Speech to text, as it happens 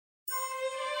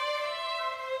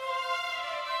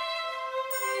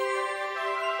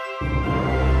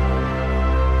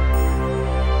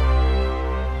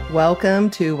Welcome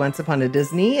to Once Upon a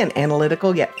Disney, an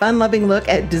analytical yet fun-loving look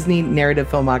at Disney narrative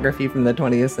filmography from the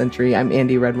 20th century. I'm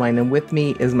Andy Redwine, and with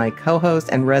me is my co-host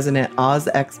and resident Oz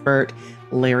expert,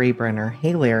 Larry Brenner.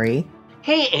 Hey, Larry.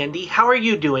 Hey, Andy. How are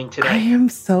you doing today? I am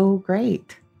so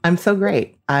great. I'm so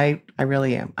great. I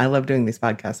really am. I love doing these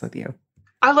podcasts with you.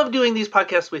 I love doing these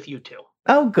podcasts with you, too.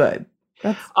 Oh, good.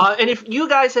 And if you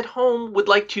guys at home would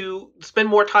like to spend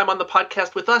more time on the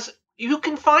podcast with us, you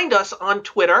can find us on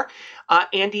Twitter.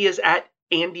 Andy is at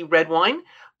Andy Redwine.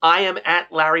 I am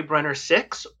at Larry Brenner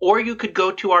 6. Or you could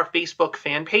go to our Facebook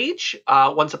fan page,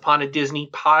 Once Upon a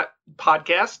Disney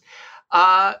podcast.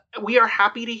 We are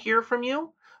happy to hear from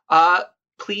you.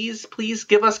 Please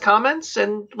give us comments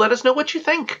and let us know what you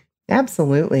think.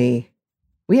 Absolutely.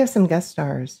 We have some guest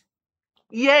stars.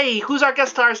 Yay! Who's our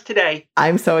guest stars today?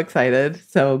 I'm so excited.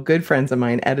 So good friends of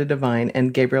mine, Etta Devine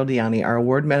and Gabriel Diani, are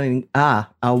award-winning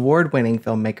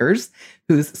filmmakers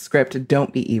whose script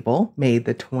Don't Be Evil made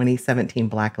the 2017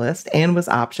 Blacklist and was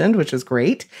optioned, which is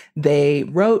great. They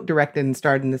wrote, directed, and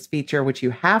starred in this feature, which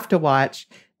you have to watch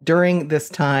during this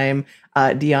time.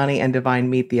 Diani and Devine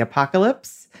Meet the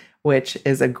Apocalypse, which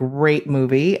is a great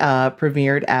movie,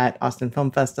 premiered at Austin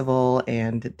Film Festival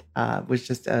and was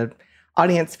just an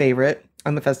audience favorite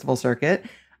on the festival circuit.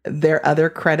 Their other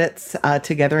credits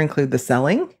together include The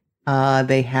Selling.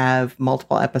 They have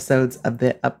multiple episodes of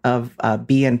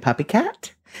Bee and Puppy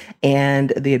Cat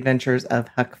and The Adventures of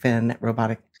Huck Finn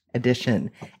Robotic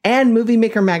Edition. And Movie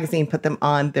Maker Magazine put them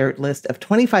on their list of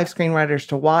 25 screenwriters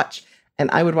to watch, and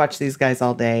I would watch these guys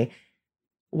all day.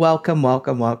 Welcome,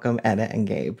 Etta and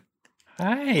Gabe.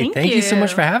 Hi, thank you so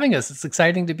much for having us. It's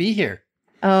exciting to be here.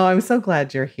 Oh, I'm so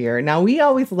glad you're here. Now, we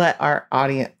always let our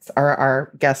audience,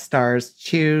 our guest stars,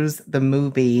 choose the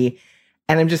movie.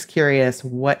 And I'm just curious,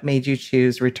 what made you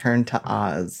choose Return to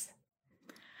Oz?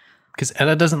 Because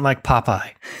Etta doesn't like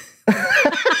Popeye.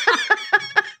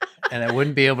 And I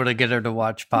wouldn't be able to get her to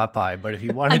watch Popeye. But if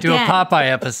you want to do a Popeye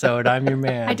episode, I'm your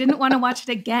man. I didn't want to watch it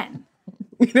again.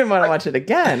 You didn't want to watch it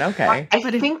again? Okay.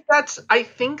 I think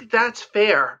that's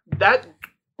fair.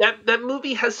 That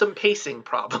movie has some pacing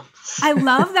problems. I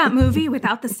love that movie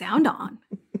without the sound on.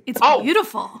 It's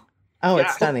beautiful. Oh,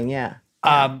 it's stunning, yeah.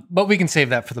 But we can save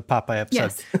that for the Popeye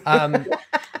episode. Yes.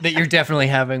 That you're definitely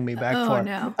having me back for. Oh,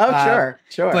 no. Oh,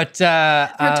 sure. But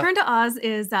Return to Oz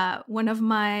is one of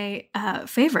my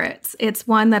favorites. It's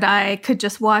one that I could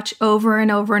just watch over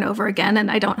and over and over again, and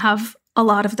I don't have a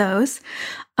lot of those.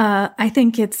 I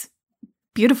think it's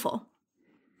beautiful.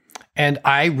 And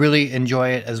I really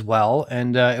enjoy it as well.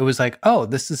 And it was like, oh,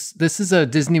 this is a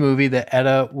Disney movie that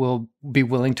Etta will be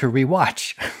willing to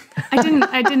rewatch. I'll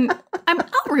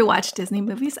rewatch Disney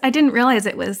movies. I didn't realize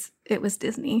it was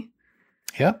Disney.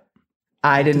 Yep.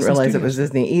 I didn't realize it was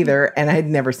Disney either, and I had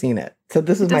never seen it. So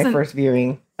this was my first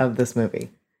viewing of this movie.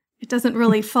 It doesn't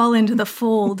really fall into the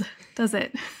fold, does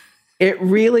it? It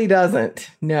really doesn't.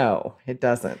 No, it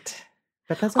doesn't.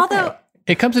 But that's okay. Although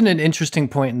it comes in an interesting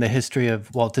point in the history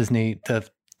of Walt Disney,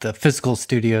 the physical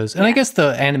studios. And I guess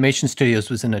the animation studios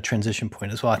was in a transition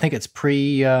point as well. I think it's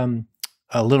pre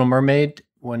Little Mermaid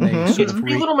when they It's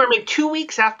pre Little Mermaid. 2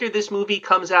 weeks after this movie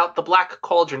comes out, The Black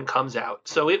Cauldron comes out.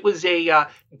 So it was a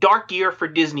dark year for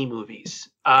Disney movies.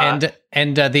 And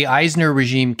the Eisner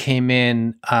regime came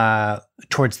in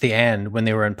towards the end when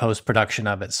they were in post-production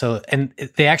of it. So, and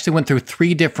they actually went through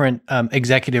 3 different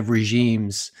executive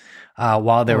regimes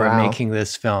while they were making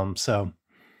this film. So,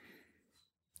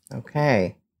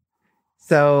 okay.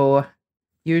 So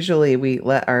usually we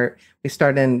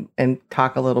start in and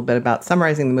talk a little bit about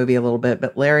summarizing the movie a little bit,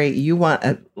 but Larry, you want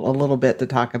a little bit to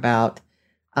talk about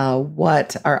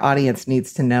what our audience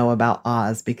needs to know about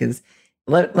Oz, because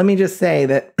let me just say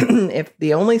that if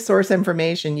the only source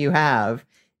information you have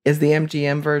is the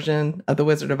MGM version of The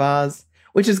Wizard of Oz,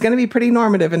 which is going to be pretty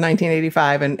normative in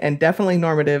 1985 and definitely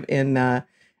normative in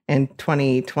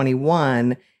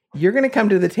 2021, you're going to come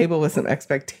to the table with some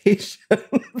expectations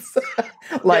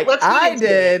like I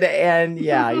did. And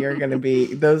you're going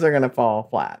to those are going to fall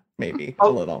flat, maybe a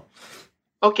little.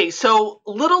 Okay, so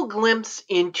little glimpse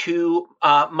into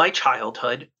my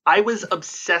childhood. I was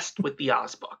obsessed with the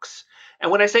Oz books. And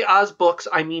when I say Oz books,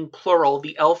 I mean plural,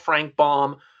 the L. Frank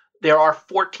Baum. There are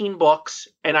 14 books,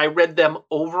 and I read them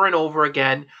over and over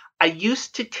again. I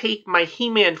used to take my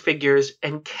He-Man figures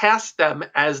and cast them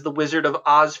as the Wizard of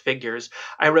Oz figures.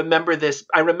 I remember this.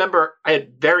 I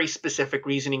had very specific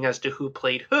reasoning as to who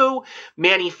played who.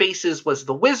 Manny Faces was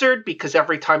the wizard because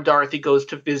every time Dorothy goes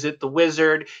to visit the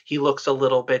wizard, he looks a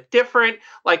little bit different.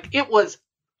 Like, it was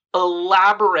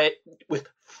elaborate with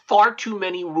far too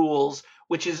many rules,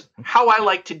 which is how I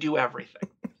like to do everything.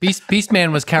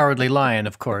 Beastman was Cowardly Lion,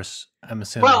 of course. I'm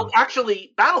assuming. Well,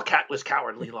 actually, Battle Cat was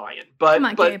Cowardly Lion, but Come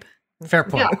on, Gabe. Fair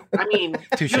point. yeah, I mean,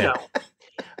 Touche.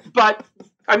 But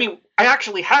I mean, I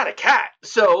actually had a cat,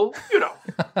 so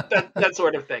that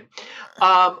sort of thing.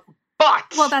 But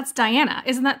well, that's Diana.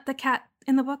 Isn't that the cat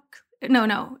in the book?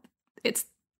 No, it's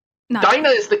not. Dinah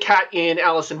is the cat in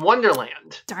Alice in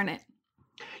Wonderland. Darn it.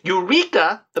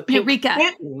 Eureka, the pink Eureka.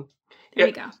 kitten. There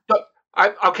you go.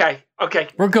 Okay.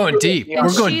 We're going deep. Yeah.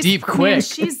 We're going deep quick.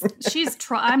 Man,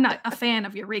 I'm not a fan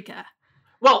of Eureka.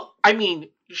 Well, I mean,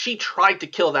 she tried to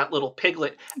kill that little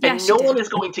piglet, Yeah, and she no did. one is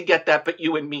going to get that but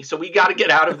you and me. So we got to get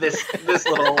out of this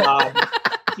little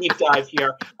deep dive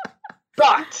here.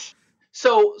 But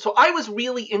so I was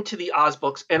really into the Oz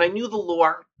books, and I knew the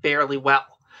lore fairly well.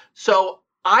 So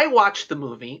I watched the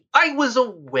movie. I was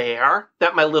aware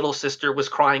that my little sister was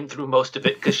crying through most of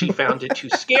it because she found it too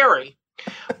scary.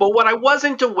 But what I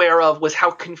wasn't aware of was how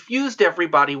confused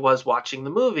everybody was watching the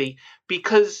movie,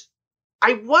 because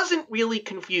I wasn't really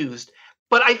confused.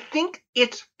 But I think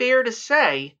it's fair to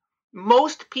say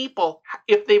most people,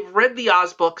 if they've read the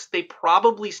Oz books, they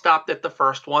probably stopped at the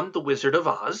first one, The Wizard of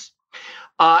Oz,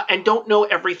 and don't know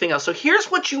everything else. So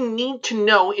here's what you need to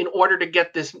know in order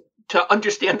to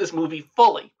understand this movie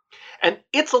fully. And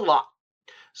it's a lot.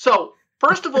 So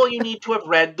first of all, you need to have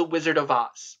read The Wizard of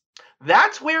Oz.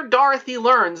 That's where Dorothy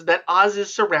learns that Oz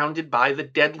is surrounded by the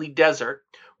Deadly Desert,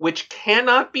 which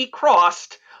cannot be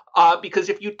crossed because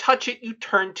if you touch it, you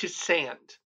turn to sand.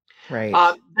 Right.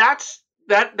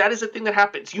 That is a thing that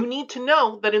happens. You need to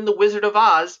know that in The Wizard of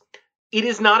Oz, it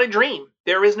is not a dream.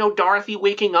 There is no Dorothy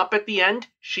waking up at the end.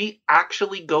 She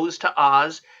actually goes to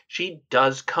Oz. She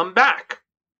does come back.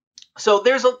 So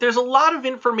there's a lot of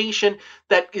information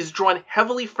that is drawn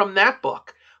heavily from that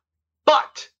book.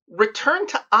 But Return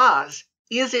to Oz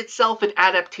is itself an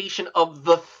adaptation of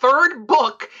the third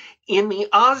book in the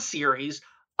Oz series,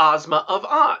 Ozma of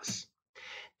Oz.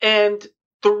 And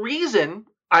the reason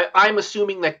I'm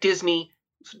assuming that Disney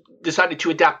decided to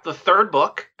adapt the third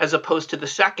book as opposed to the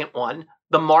second one,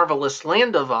 The Marvelous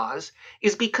Land of Oz,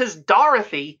 is because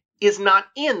Dorothy is not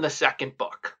in the second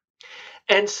book.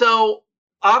 And so,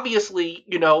 obviously,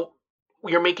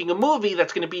 you're making a movie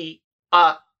that's going to be,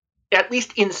 at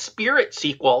least in spirit,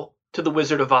 sequel to The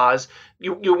Wizard of Oz.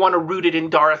 You want to root it in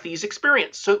Dorothy's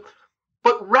experience. So,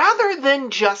 but rather than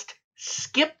just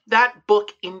skip that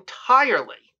book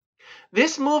entirely,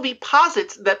 this movie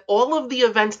posits that all of the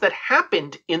events that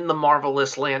happened in The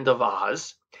Marvelous Land of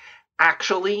Oz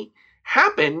actually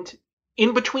happened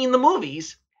in between the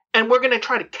movies, and we're going to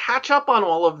try to catch up on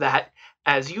all of that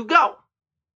as you go.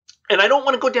 And I don't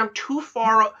want to go down too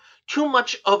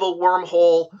much of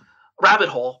a rabbit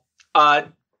hole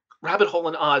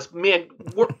in Oz. Man,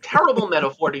 terrible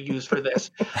metaphor to use for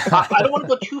this. I don't want to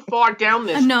go too far down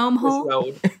this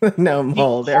road. Gnome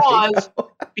hole. There we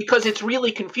go. Because it's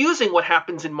really confusing what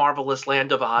happens in Marvelous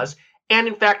Land of Oz. And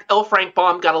in fact, L. Frank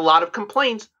Baum got a lot of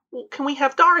complaints. Well, can we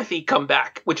have Dorothy come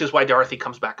back? Which is why Dorothy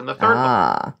comes back in the third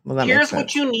book. Well, that Here's makes sense.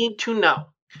 what you need to know.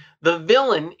 The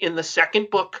villain in the second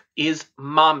book is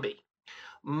Mombi.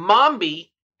 Mombi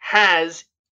has,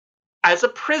 as a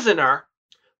prisoner,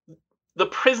 the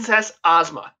Princess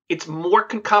Ozma. It's more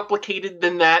complicated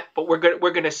than that, but we're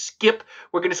gonna skip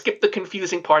the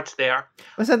confusing parts there.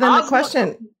 So then Ozma, the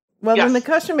question, then the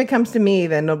question becomes to me,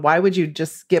 then why would you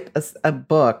just skip a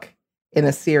book in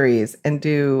a series and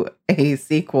do a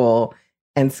sequel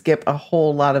and skip a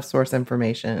whole lot of source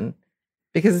information?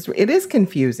 Because it is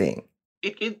confusing.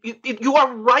 You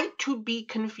are right to be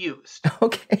confused.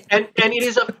 Okay. And it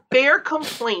is a fair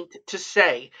complaint to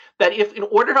say that if in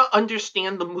order to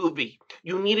understand the movie,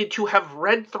 you needed to have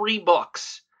read 3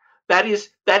 books, that is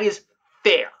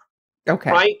fair. Okay.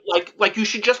 Right? Like you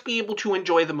should just be able to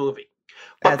enjoy the movie.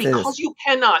 But As because is. you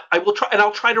cannot,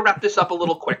 I'll try to wrap this up a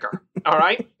little quicker. All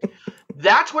right?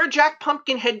 That's where Jack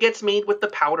Pumpkinhead gets made with the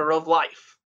powder of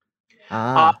life.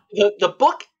 The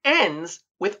book ends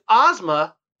with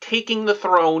Ozma taking the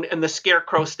throne and the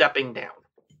Scarecrow stepping down.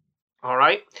 All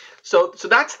right? So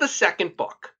that's the second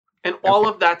book. And all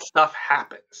of that stuff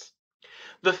happens.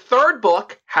 The third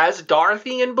book has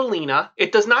Dorothy and Billina.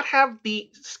 It does not have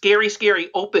the scary, scary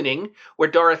opening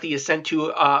where Dorothy is sent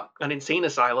to an insane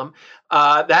asylum.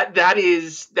 That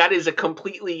is a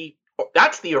completely,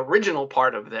 that's the original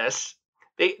part of this.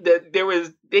 They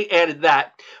added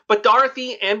that. But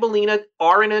Dorothy and Billina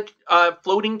are in a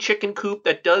floating chicken coop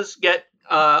that does get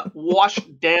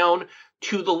washed down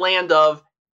to the land of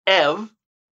Ev,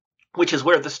 which is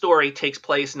where the story takes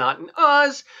place, not in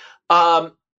Oz.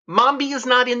 Mombi is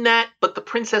not in that, but the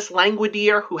Princess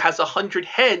Langwidere, who has 100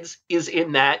 heads, is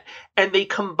in that, and they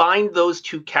combined those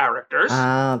two characters.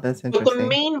 Ah, that's But the interesting.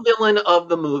 main villain of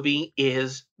the movie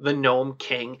is the Gnome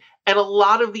King, and a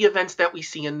lot of the events that we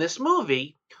see in this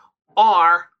movie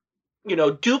are,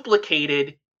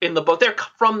 duplicated in the book. They're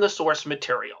from the source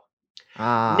material.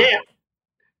 Ah. Now,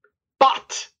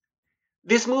 but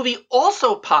this movie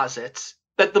also posits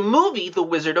that the movie The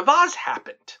Wizard of Oz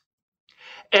happened.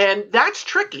 And that's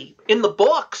tricky. In the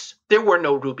books, there were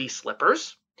no ruby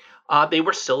slippers. They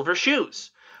were silver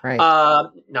shoes. Right.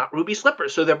 Not ruby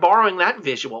slippers. So they're borrowing that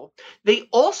visual. They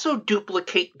also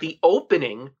duplicate the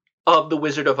opening of The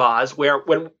Wizard of Oz, where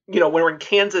when we're in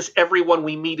Kansas, everyone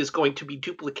we meet is going to be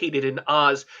duplicated in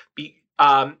Oz.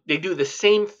 They do the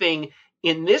same thing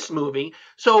in this movie.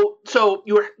 So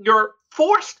you're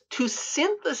forced to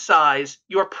synthesize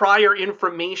your prior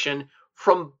information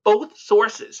from both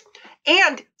sources.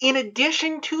 And in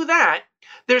addition to that,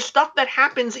 there's stuff that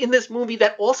happens in this movie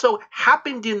that also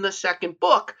happened in the second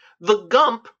book. The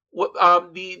Gump,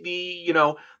 the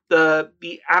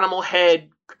animal head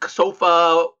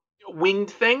sofa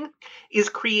winged thing, is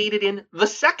created in the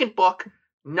second book,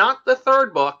 not the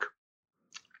third book.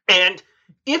 And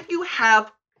if you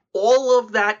have all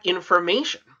of that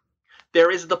information,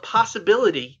 there is the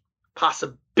possibility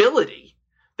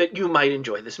that you might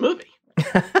enjoy this movie.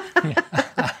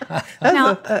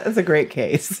 That's a great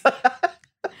case.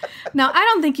 Now, I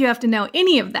don't think you have to know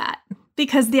any of that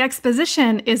because the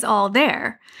exposition is all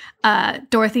there.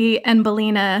 Dorothy and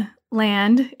Billina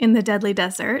land in the Deadly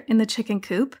Desert in the chicken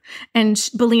coop, and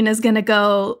Billina's going to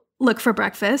go look for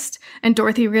breakfast, and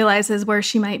Dorothy realizes where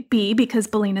she might be because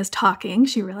Billina's talking.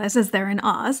 She realizes they're in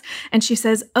Oz, and she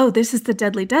says, "Oh, this is the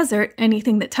Deadly Desert.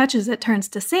 Anything that touches it turns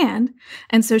to sand,"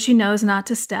 and so she knows not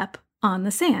to step on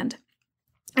the sand.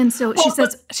 And so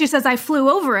she says, "I flew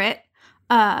over it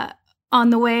on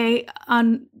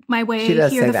my way she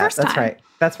does here say the that. first time."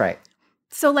 That's right.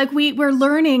 So like we're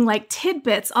learning like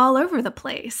tidbits all over the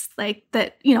place, like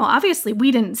that. Obviously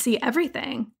we didn't see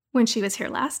everything when she was here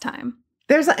last time.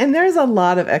 There's a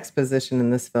lot of exposition in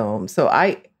this film. So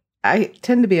I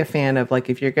tend to be a fan of, like,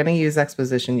 if you're going to use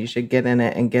exposition, you should get in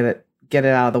it and get it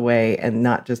out of the way and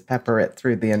not just pepper it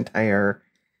through the entire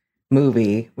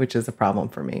movie, which is a problem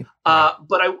for me.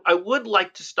 But I would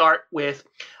like to start with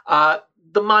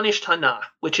the Manish Tana,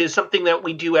 which is something that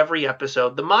we do every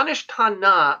episode. The Manish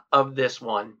Tana of this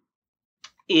one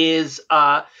is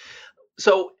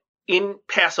so in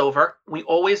Passover, we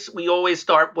always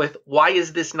start with, why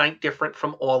is this night different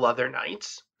from all other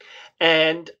nights?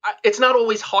 And it's not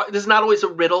always hard. There's not always a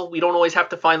riddle. We don't always have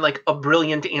to find like a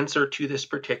brilliant answer to this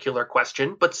particular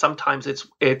question, but sometimes it's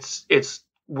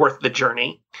worth the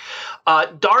journey.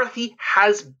 Dorothy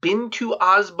has been to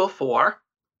Oz before,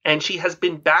 and she has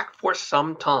been back for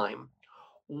some time.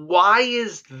 Why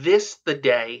is this the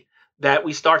day that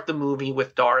we start the movie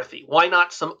with Dorothy? Why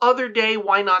not some other day?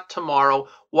 Why not tomorrow?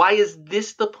 Why is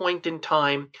this the point in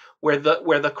time where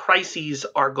the crises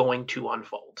are going to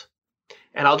unfold?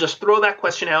 And I'll just throw that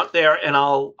question out there, and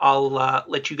I'll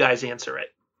let you guys answer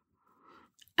it.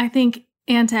 I think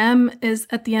Aunt Em is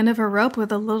at the end of her rope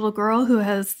with a little girl who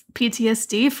has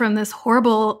PTSD from this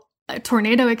horrible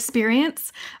tornado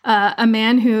experience. A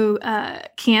man who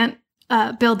can't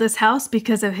build this house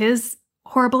because of his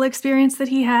horrible experience that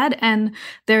he had, and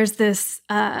there's this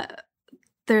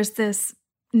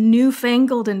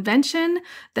newfangled invention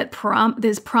that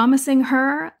is promising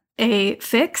her a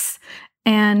fix,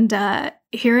 and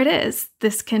here it is.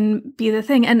 This can be the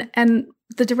thing. And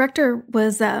the director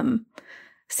was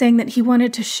saying that he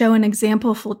wanted to show an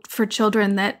example for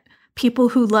children that people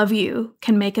who love you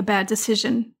can make a bad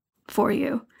decision for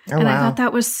you. Oh, and wow. I thought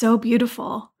that was so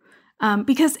beautiful.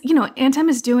 Because, Aunt Em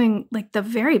is doing like the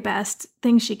very best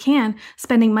thing she can,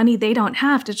 spending money they don't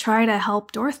have to try to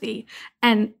help Dorothy.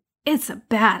 And it's a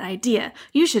bad idea.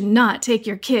 You should not take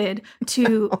your kid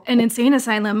to an insane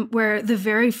asylum where the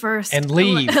very first And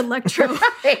leave. Electro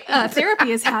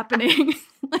therapy is happening.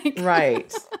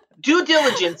 Right. Due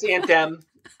diligence, Aunt Em.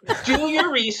 Do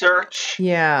your research.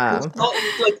 Yeah.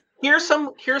 Here's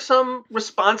some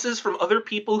responses from other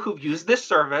people who've used this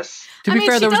service. To be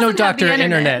fair, she there was no doesn't have the Dr.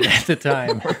 Internet at the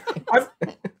time.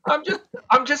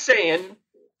 I'm just saying.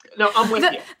 No, I'm with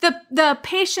you. The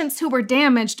patients who were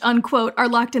damaged, unquote, are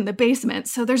locked in the basement,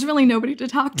 so there's really nobody to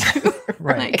talk to.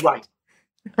 Right.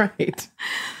 Right.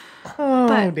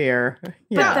 Oh, dear.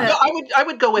 Yeah. No, I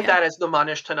would go with that as the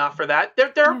Manish Tana for that.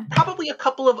 There are probably a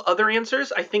couple of other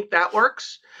answers. I think that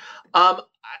works.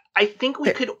 I think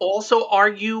we could also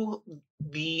argue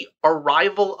the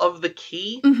arrival of the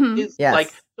key is Yes, like,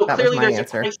 so that was clearly my there's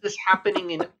answer. a crisis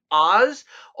happening in Oz.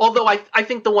 Although I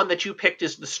think the one that you picked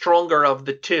is the stronger of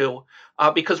the two,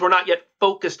 because we're not yet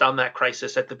focused on that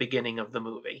crisis at the beginning of the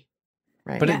movie.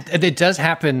 Right. But it does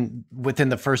happen within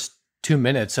the first 2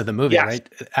 minutes of the movie, Yes. right?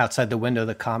 Outside the window,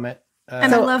 the comet.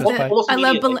 And I love goes by. that. Almost I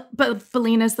love, immediately. but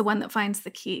Belina's the one that finds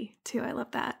the key too. I love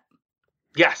that.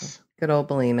 Yes. Good old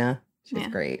Belina. She's Yeah.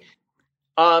 great.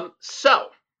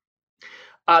 So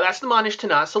that's the Manish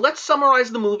Tana. So let's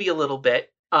summarize the movie a little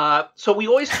bit. So we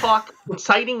always talk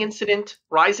inciting incident,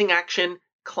 rising action,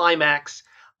 climax.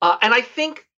 And I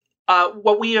think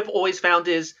what we have always found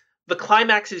is the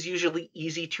climax is usually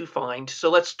easy to find. So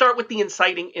let's start with the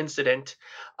inciting incident,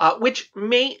 which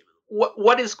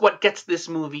what gets this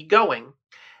movie going.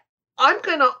 I'm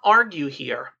going to argue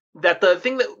here that the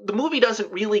thing that the movie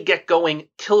doesn't really get going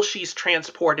till she's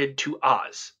transported to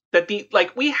Oz. That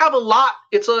we have a lot.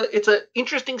 It's a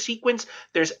interesting sequence.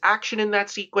 There's action in that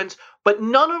sequence, but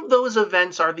none of those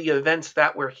events are the events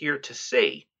that we're here to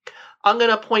see. I'm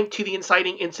going to point to the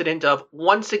inciting incident of,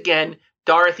 once again,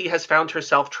 Dorothy has found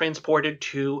herself transported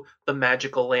to the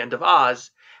magical land of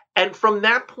Oz. And from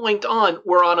that point on,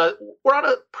 we're on a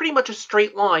pretty much a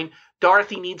straight line.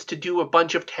 Dorothy needs to do a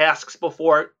bunch of tasks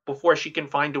before she can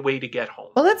find a way to get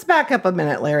home. Well, let's back up a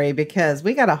minute, Larry, because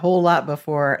we got a whole lot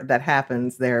before that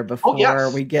happens there before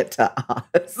we get to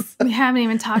Oz. We haven't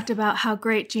even talked about how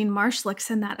great Jean Marsh looks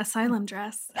in that asylum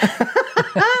dress.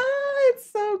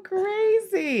 It's so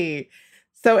crazy.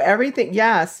 So everything,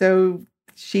 yeah. So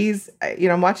she's,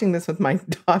 I'm watching this with my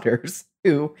daughters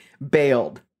who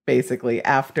bailed basically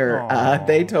after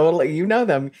they totally,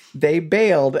 them, they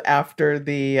bailed after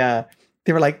they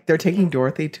were like, they're taking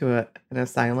Dorothy to an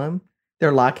asylum.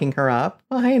 They're locking her up.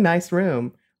 Well, hey, nice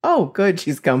room. Oh, good.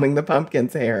 She's combing the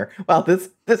pumpkin's hair. Well, this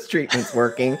treatment's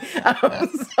working.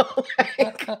 So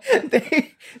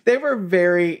they were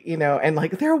very, and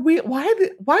like why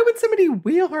would somebody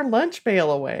wheel her lunch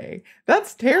pail away?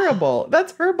 That's terrible.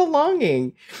 That's her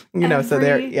belonging. So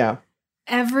they're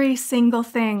Every single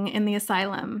thing in the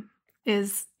asylum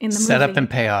is in the movie. Set up and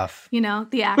payoff. The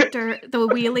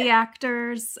wheelie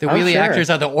actors. The wheelie actors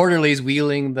are the orderlies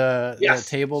wheeling the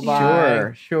table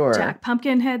by. Sure. Jack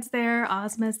Pumpkinhead's there.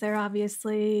 Ozma's there,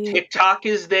 obviously. TikTok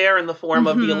is there in the form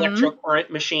of the electrocurrent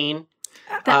machine.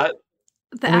 The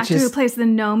actor who plays the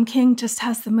Gnome King just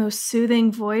has the most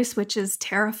soothing voice, which is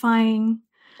terrifying.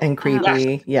 And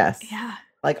creepy. Yes. Yeah.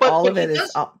 But all of it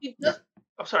is... I'm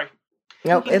sorry.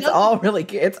 Nope, it's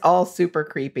all super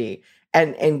creepy.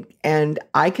 And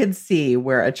I could see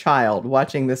where a child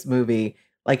watching this movie,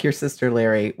 like your sister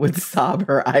Larry, would sob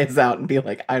her eyes out and be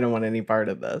like, I don't want any part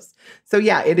of this. So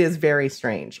yeah, it is very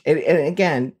strange. And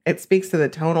again, it speaks to the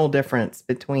tonal difference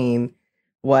between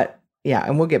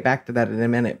and we'll get back to that in a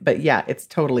minute. But yeah, it's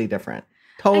totally different.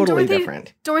 Totally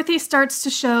different. Dorothy starts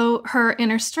to show her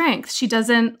inner strength. She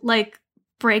doesn't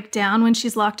break down when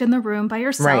she's locked in the room by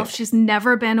herself. Right. She's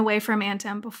never been away from Aunt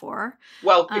Em before.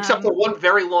 Well, except for one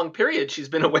very long period she's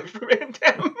been away from Aunt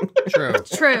Em.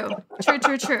 True.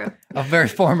 A very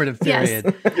formative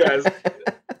period. Yes.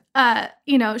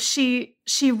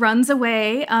 She runs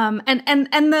away. And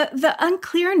the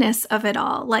unclearness of it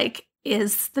all,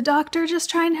 is the doctor just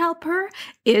trying to help her?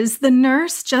 Is the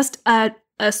nurse just a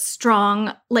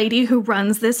strong lady who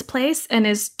runs this place and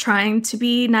is trying to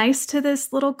be nice to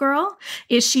this little girl?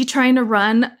 Is she trying to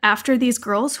run after these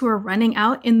girls who are running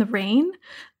out in the rain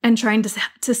and trying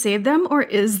to save them? Or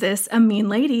is this a mean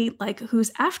lady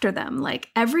who's after them?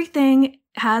 Everything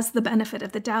has the benefit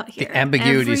of the doubt here. The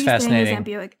ambiguity is fascinating.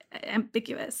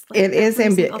 Ambiguous. It is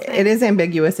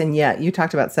ambiguous. And yet you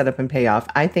talked about setup and payoff.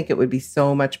 I think it would be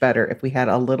so much better if we had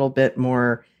a little bit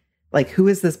more. Who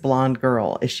is this blonde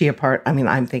girl? Is she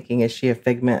I'm thinking, is she a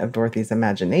figment of Dorothy's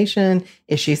imagination?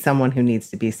 Is she someone who needs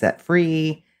to be set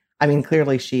free?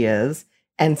 Clearly she is.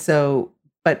 And so,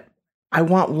 but I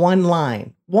want one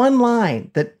line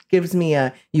that gives me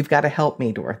you've got to help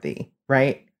me, Dorothy,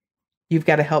 right? You've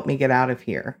got to help me get out of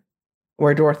here.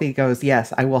 Where Dorothy goes,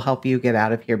 yes, I will help you get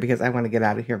out of here because I want to get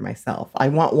out of here myself. I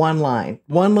want one line,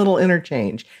 one little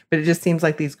interchange, but it just seems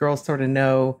like these girls sort of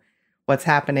know what's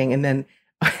happening. And then,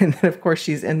 of course,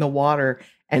 she's in the water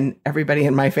and everybody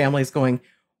in my family is going,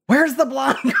 where's the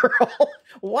blonde girl?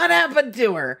 What happened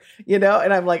to her? And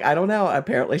I'm like, I don't know.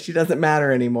 Apparently she doesn't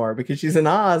matter anymore because she's in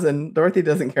Oz and Dorothy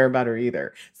doesn't care about her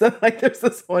either. So there's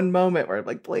this one moment where I'm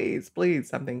like, please,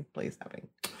 something, please, something.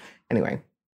 Anyway.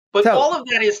 But all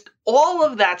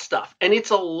of that stuff, and it's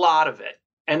a lot of it,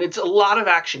 and it's a lot of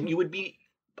action.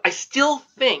 I still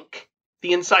think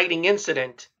the inciting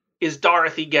incident is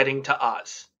Dorothy getting to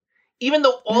Oz. Even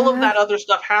though all of that other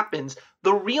stuff happens,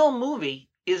 The real movie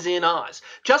is in Oz.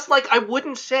 Just like I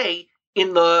wouldn't say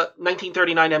in the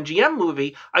 1939 MGM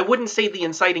movie, I wouldn't say the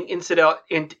inciting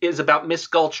incident is about Miss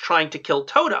Gulch trying to kill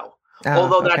Toto.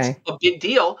 Although that's a big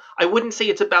deal, I wouldn't say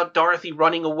it's about Dorothy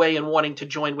running away and wanting to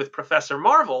join with Professor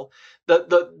Marvel.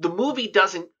 The movie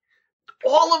doesn't.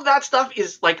 All of that stuff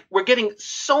is like, we're getting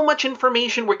so much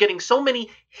information, we're getting so many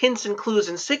hints and clues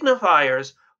and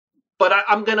signifiers. But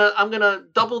I'm gonna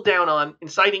double down on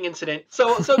inciting incident.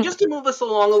 So just to move us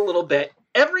along a little bit,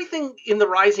 everything in the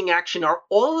Rising action are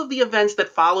all of the events that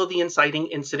follow the inciting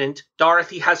incident.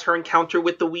 Dorothy has her encounter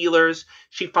with the Wheelers.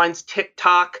 She finds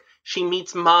Tick-Tock. She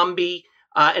meets Mombi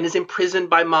and is imprisoned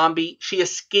by Mombi. She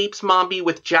escapes Mombi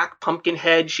with Jack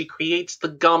Pumpkinhead. She creates the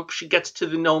Gump. She gets to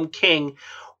the Gnome King.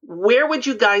 Where would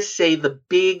you guys say the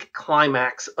big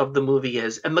climax of the movie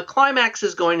is? And the climax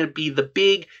is going to be the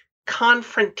big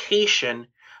confrontation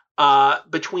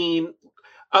between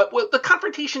the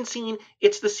confrontation scene.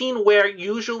 It's the scene where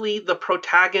usually the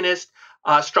protagonist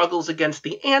struggles against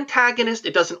the antagonist.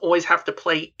 It doesn't always have to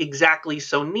play exactly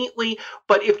so neatly,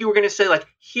 but if you were going to say, like,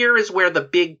 here is where the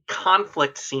big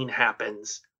conflict scene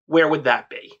happens, where would that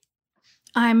be?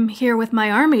 I'm here with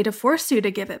my army to force you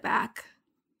to give it back.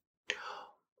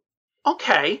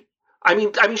 Okay. I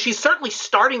mean, she's certainly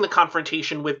starting the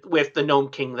confrontation with the Gnome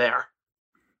King there.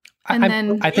 And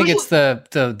then I think it's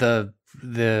the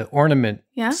ornament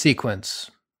sequence.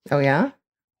 Oh, yeah?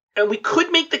 And we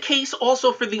could make the case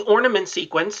also for the ornament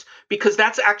sequence, because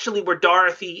that's actually where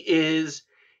Dorothy is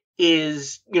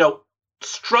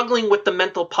struggling with the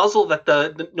mental puzzle that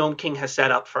the Gnome King has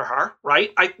set up for her,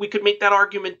 right? We could make that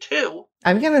argument too.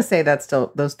 I'm going to say that's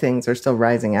still, those things are still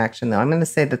Rising action, though. I'm going to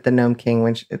say that the Gnome King,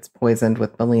 when it's poisoned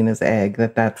with Melina's egg,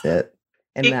 that's it.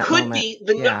 It could be.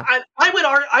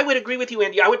 I would agree with you,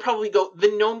 Andy. I would probably go,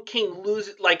 the Gnome King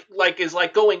is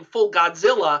like going full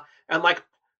Godzilla and like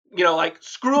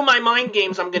screw my mind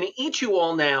games, I'm going to eat you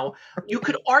all now. You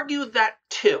could argue that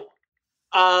too.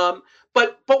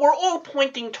 But we're all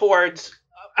pointing towards,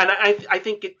 and I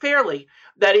think it fairly,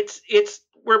 that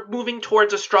we're moving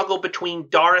towards a struggle between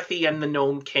Dorothy and the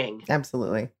Gnome King.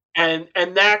 Absolutely. And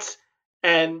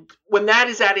when that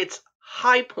is at its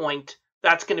high point,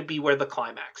 that's going to be where the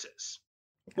climax is.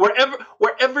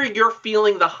 Wherever you're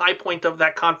feeling the high point of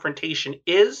that confrontation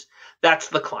is, that's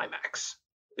the climax.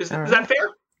 Is that fair?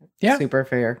 Yeah. Super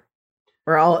fair.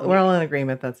 We're all in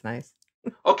agreement. That's nice.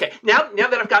 Okay. Now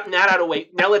that I've gotten that out of the way,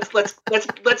 now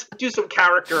let's do some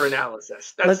character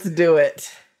analysis. Let's do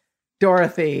it.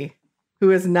 Dorothy, who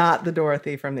is not the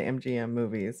Dorothy from the MGM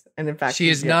movies. And in fact, she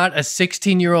is not a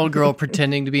 16-year-old girl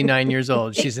pretending to be 9 years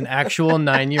old. She's an actual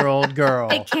 9-year-old girl.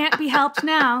 It can't be helped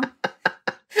now.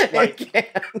 It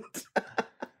can't.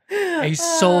 A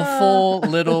soulful,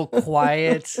 little,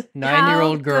 quiet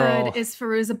 9-year-old girl. How good is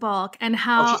Fairuza Balk, and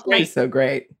how she's so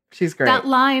great. She's great. That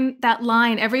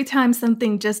line, every time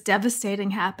something just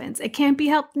devastating happens, it can't be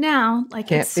helped now. Like,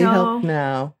 can't be helped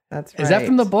now. That's right. Is that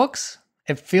from the books?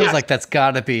 It feels like that's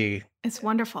got to be. It's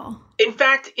wonderful. In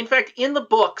fact, in the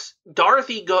books,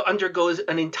 Dorothy undergoes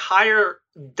an entire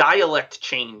dialect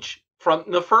change. From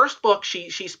the first book, she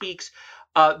speaks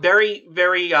very,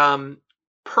 very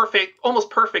perfect, almost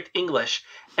perfect English.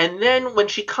 And then when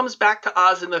she comes back to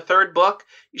Oz in the third book,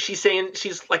 she's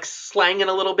like slanging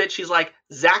a little bit. She's like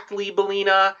Zach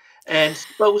Liebelina and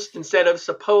supposed instead of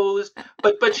supposed.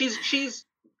 But she's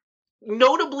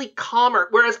notably calmer.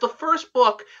 Whereas the first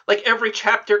book, like every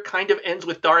chapter kind of ends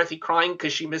with Dorothy crying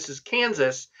because she misses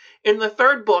Kansas. In the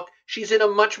third book, she's in a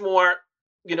much more,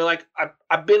 like,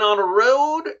 I've been on a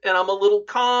road and I'm a little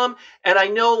calm. And I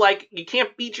know, like, you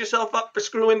can't beat yourself up for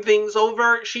screwing things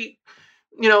over. She,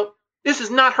 this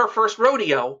is not her first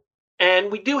rodeo.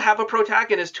 And we do have a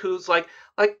protagonist who's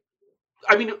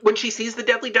when she sees the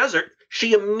Deadly Desert,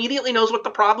 she immediately knows what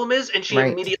the problem is, and she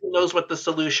immediately knows what the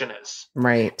solution is.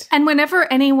 Right. And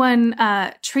whenever anyone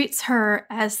treats her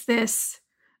as this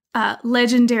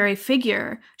legendary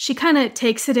figure, she kind of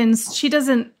takes it in. She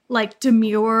doesn't like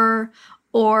demur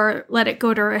or let it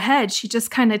go to her head. She just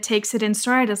kind of takes it in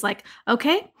stride as like,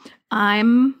 okay,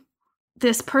 I'm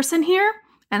this person here,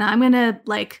 and I'm gonna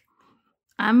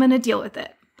deal with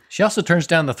it. She also turns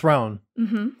down the throne.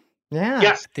 Mm-hmm. Yeah.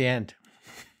 Yes. At the end.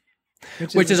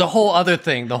 Which is a whole other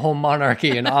thing, the whole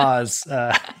monarchy in Oz.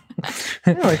 No,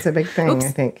 it's a big thing, Oops, I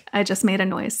think. I just made a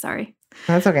noise, sorry.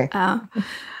 That's okay.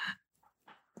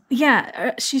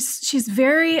 She's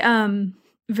very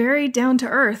very down to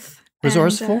earth.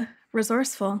 Resourceful? And,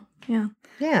 resourceful, yeah.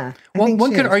 Yeah.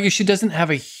 One could argue she doesn't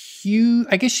have a huge,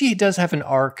 I guess she does have an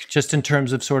arc just in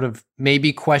terms of sort of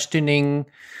maybe questioning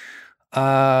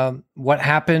what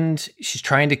happened.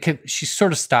 She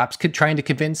sort of stops trying to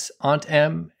convince Aunt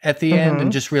Em at the end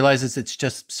and just realizes it's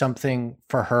just something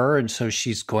for her. And so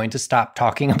she's going to stop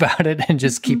talking about it and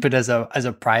just keep it as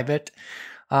a private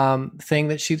thing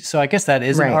that so I guess that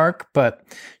is an arc, but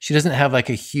she doesn't have like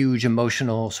a huge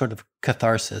emotional sort of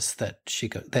catharsis that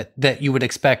that you would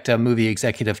expect a movie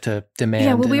executive to demand.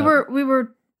 Yeah, well, we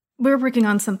were working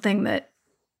on something that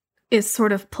is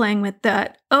sort of playing with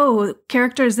that. Oh,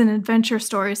 characters in adventure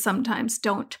stories sometimes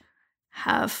don't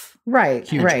have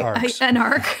huge arcs. An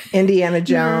arc. Indiana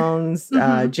Jones,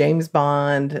 James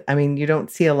Bond. I mean, you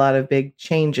don't see a lot of big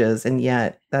changes, and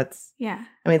yet I mean,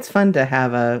 it's fun to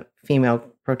have a female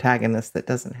protagonist that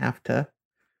doesn't have to,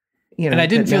 And I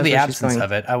didn't feel the absence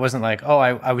of it. I wasn't like,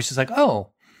 I was just like,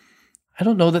 I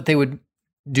don't know that they would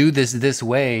do this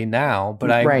way now,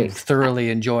 but I'm thoroughly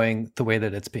enjoying the way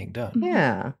that it's being done.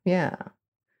 Yeah, yeah.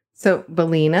 So,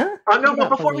 Belina? No, but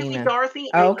before we leave Dorothy.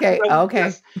 Okay.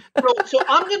 Yes. So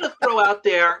I'm going to throw out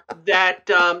there that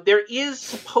there is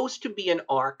supposed to be an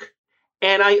arc,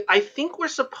 and I think we're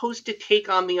supposed to take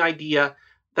on the idea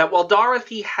that while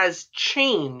Dorothy has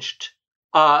changed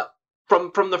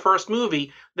from the first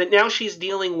movie, that now she's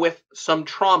dealing with some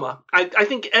trauma. I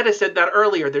think Etta said that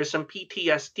earlier. There's some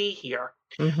PTSD here.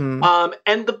 Mm-hmm.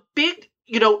 And the big,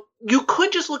 you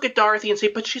could just look at Dorothy and say,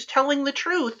 but she's telling the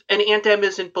truth, and Aunt Em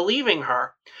isn't believing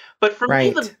her. But for me,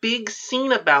 the big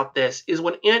scene about this is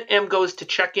when Aunt Em goes to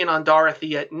check in on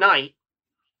Dorothy at night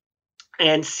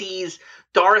and sees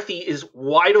Dorothy is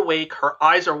wide awake, her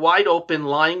eyes are wide open,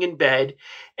 lying in bed,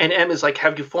 and Em is like,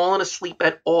 have you fallen asleep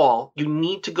at all? You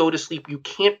need to go to sleep. You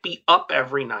can't be up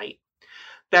every night.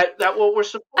 That what we're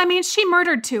supposed. I mean, she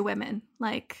murdered 2 women.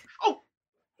 Like,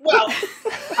 well,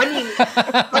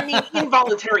 I mean,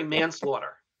 involuntary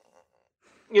manslaughter.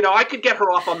 I could get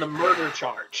her off on the murder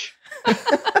charge.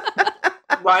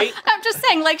 Right? I'm just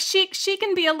saying, like, she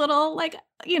can be a little, like,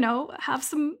 have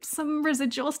some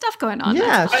residual stuff going on.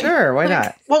 Yeah, sure. Why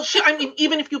not? Well,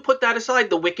 even if you put that aside,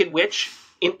 the Wicked Witch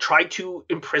tried to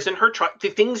imprison her.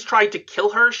 Things tried to kill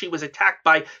her. She was attacked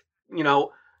by,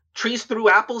 trees threw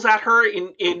apples at her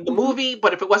in the movie.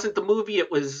 But if it wasn't the movie, it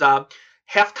was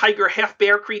half tiger, half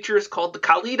bear creatures called the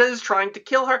Kalitas trying to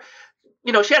kill her.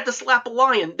 She had to slap a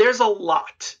lion. There's a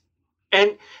lot.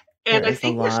 And I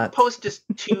think we're supposed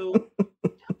to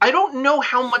I don't know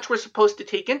how much we're supposed to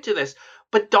take into this,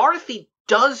 but Dorothy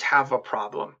does have a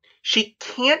problem. She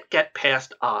can't get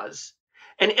past Oz.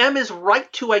 And Em is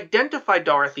right to identify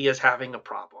Dorothy as having a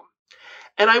problem.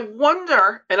 And I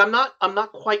wonder, and I'm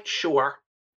not quite sure,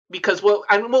 because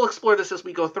we'll explore this as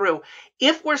we go through,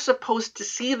 if we're supposed to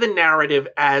see the narrative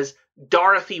as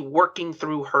Dorothy working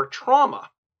through her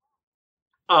trauma.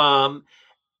 I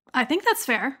think that's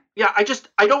fair. Yeah, I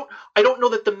don't know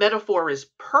that the metaphor is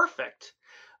perfect.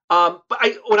 But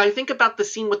when I think about the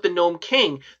scene with the Gnome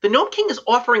King is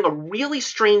offering a really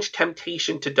strange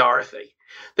temptation to Dorothy.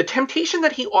 The temptation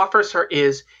that he offers her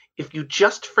is, if you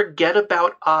just forget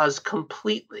about Oz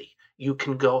completely, you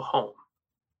can go home.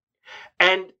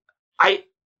 And I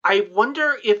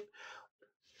wonder if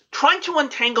trying to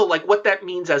untangle like what that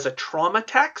means as a trauma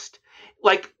text,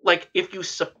 like if you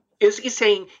is he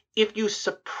saying if you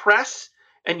suppress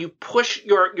and you push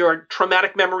your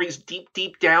traumatic memories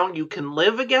deep down, you can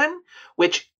live again,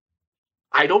 which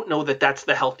I don't know that that's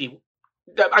the healthy.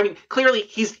 I mean, clearly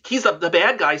he's the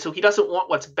bad guy, so he doesn't want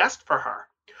what's best for her.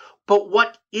 But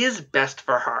what is best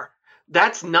for her?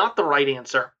 That's not the right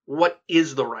answer. What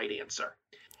is the right answer?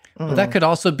 Well, that could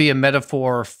also be a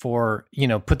metaphor for,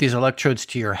 put these electrodes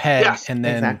to your head, and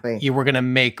then we're going to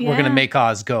make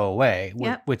Oz go away.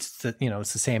 Yep. Which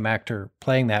it's the same actor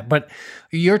playing that. But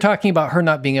you're talking about her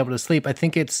not being able to sleep. I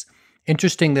think it's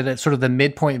interesting that it's sort of the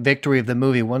midpoint victory of the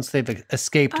movie. Once they've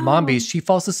escaped Mombies, she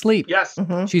falls asleep. Yes.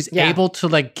 Mm-hmm. She's able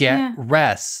to get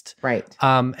rest. Right.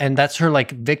 And that's her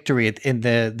victory in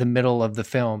the middle of the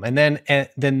film. And then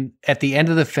at the end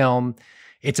of the film,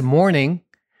 it's morning.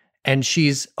 And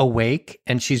she's awake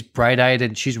and she's bright-eyed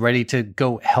and she's ready to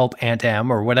go help Aunt Em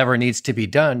or whatever needs to be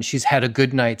done. She's had a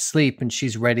good night's sleep and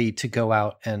she's ready to go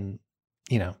out and,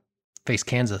 face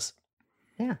Kansas.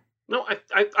 Yeah. No,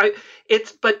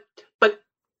 but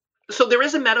so there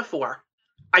is a metaphor.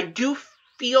 I do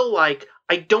feel like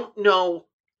I don't know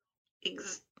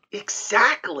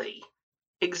exactly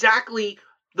I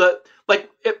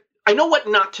know what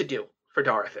not to do for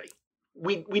Dorothy.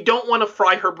 We don't want to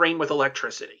fry her brain with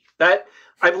electricity. That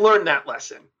I've learned that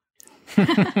lesson.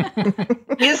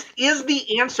 Is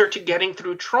the answer to getting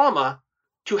through trauma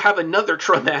to have another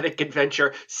traumatic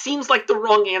adventure? Seems like the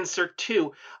wrong answer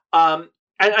too. And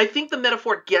I think the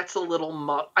metaphor gets a little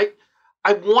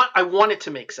I want it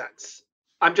to make sense.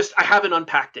 I haven't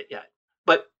unpacked it yet.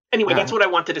 But anyway, Wow. that's what I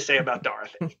wanted to say about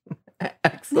Dorothy.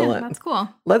 Excellent. Yeah, that's cool.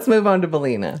 Let's move on to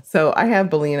Belina. So I have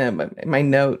Belina in my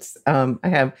notes. I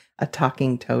have a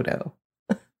talking Toto.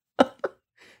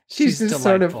 She's just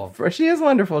delightful. she is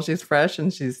wonderful. She's fresh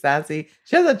and she's sassy.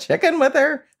 She has a chicken with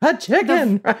her. A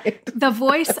chicken, right? The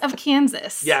voice of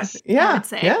Kansas. Yes. I Yeah. would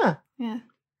say. Yeah. Yeah.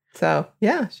 So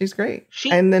yeah, she's great.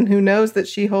 She- And then who knows that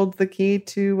she holds the key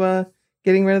to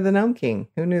getting rid of the Gnome King?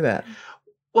 Who knew that?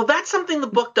 Well, that's something the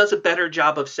book does a better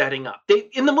job of setting up.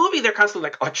 In the movie, they're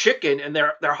constantly like, a chicken, and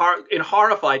they're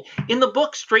horrified. In the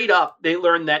book, straight up, they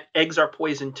learn that eggs are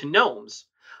poison to gnomes.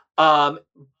 But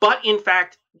in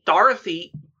fact,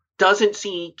 Dorothy doesn't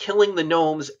see killing the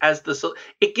gnomes as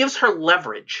it gives her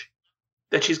leverage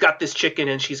that she's got this chicken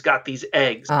and she's got these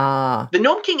eggs. Ah, The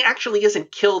Gnome King actually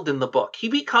isn't killed in the book. He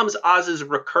becomes Oz's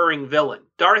recurring villain.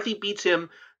 Dorothy beats him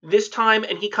this time,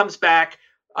 and he comes back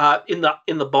in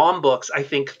the Baum books, I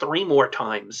think 3 more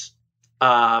times.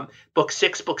 Book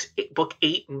 6, book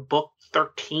 8, and book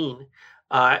 13.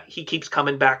 He keeps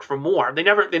coming back for more. They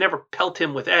never pelt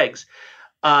him with eggs.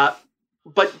 But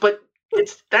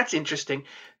that's interesting.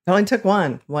 it only took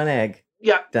one egg.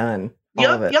 Yeah. Done. The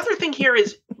All of it. other thing here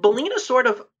is Belina sort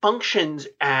of functions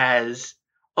as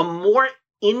a more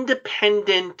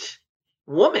independent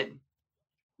woman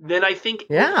than I think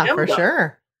Yeah, Em for does.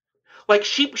 sure. Like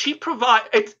she provides.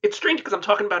 It's strange because I'm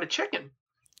talking about a chicken.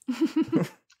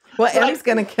 Well, Like- M's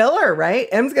gonna kill her, right?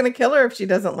 M's gonna kill her if she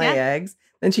doesn't lay Yeah. eggs.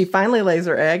 Then she finally lays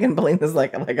her egg, and Belina's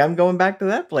like, I'm going back to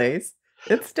that place.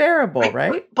 It's terrible,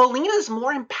 right? Belina's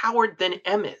more empowered than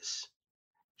Em is.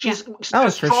 She's Oh, a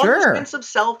for stronger sure. sense of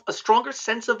self, a stronger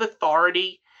sense of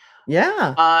authority.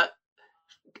 Yeah.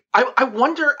 I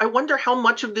wonder how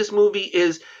much of this movie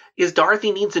is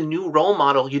Dorothy needs a new role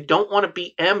model. You don't want to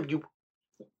be M. You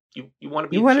want to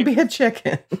be. You want to be a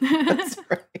chicken. That's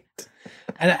right.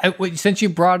 And since you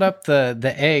brought up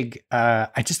the egg,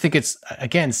 I just think it's,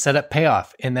 again, set up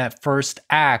payoff. In that first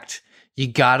act, you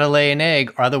got to lay an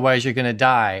egg, or otherwise you're going to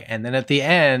die. And then at the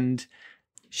end,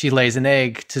 she lays an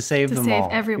egg to save To them save all.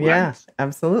 everyone. Yeah,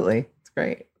 absolutely. It's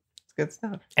great. It's good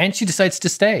stuff. And she decides to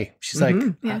stay. She's Mhm.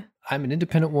 like, Yeah. I'm an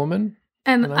independent woman.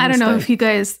 And And I'm I don't gonna know stay. if you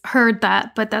guys heard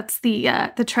that, but that's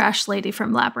the trash lady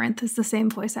from Labyrinth is the same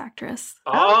voice actress.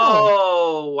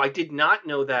 Oh, I did not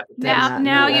know that. Did not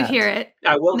know Now you that. hear it.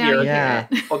 I will Now hear you it. Yeah.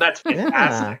 hear it. Oh, that's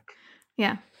fantastic.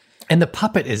 Yeah. And the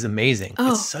puppet is amazing.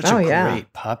 Oh. It's such Oh, a yeah.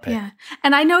 great puppet. Yeah.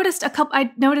 And I noticed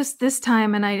this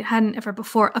time, and I hadn't ever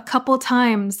before, a couple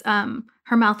times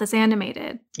her mouth is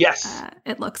animated, Yes,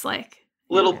 it looks like.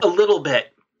 a little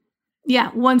bit.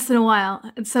 Yeah, once in a while.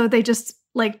 And so they just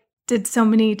did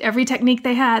every technique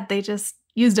they had, they just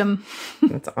used them.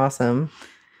 That's awesome.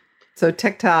 So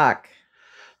TikTok.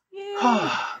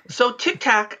 So Tic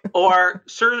Tac are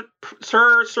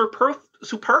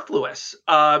superfluous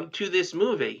to this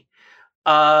movie,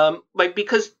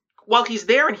 because while he's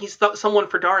there and he's someone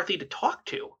for Dorothy to talk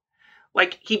to,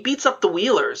 he beats up the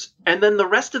Wheelers, and then the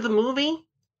rest of the movie,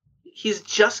 he's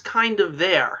just kind of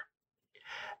there,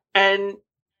 and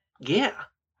yeah,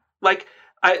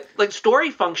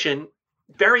 story function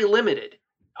very limited,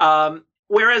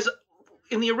 whereas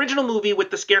in the original movie with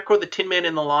the Scarecrow, the Tin Man,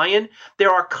 and the Lion,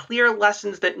 there are clear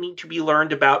lessons that need to be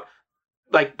learned about,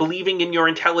 believing in your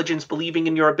intelligence, believing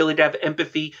in your ability to have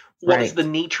empathy, what is Right. the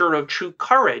nature of true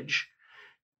courage.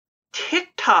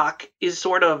 TikTok is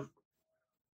sort of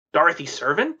Dorothy's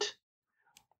servant,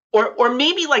 or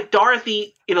maybe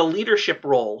Dorothy in a leadership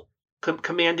role,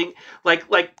 commanding, like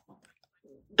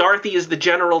Dorothy is the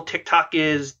general, TikTok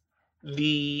is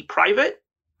the private.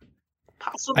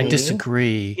 Possibly. I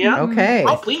disagree. Yeah. Okay.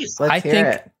 Oh, please. Let's I hear think-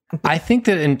 it. I think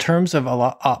that in terms of a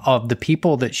lot of the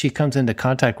people that she comes into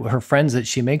contact with, her friends that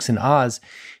she makes in Oz,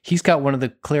 he's got one of the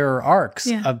clearer arcs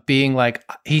Yeah. of being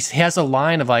he has a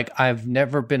line of I've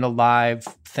never been alive,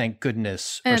 thank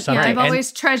goodness, or And something. I've And-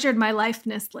 always treasured my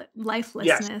lifelessness.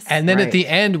 And then Right. at the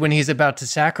end, when he's about to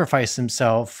sacrifice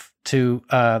himself to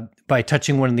by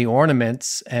touching one of the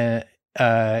ornaments,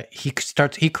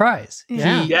 he cries.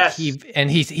 Yeah. Yes. He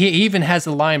even has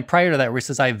a line prior to that where he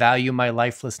says, "I value my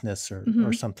lifelessness," or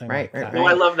Mhm. something Right, like right, that. No,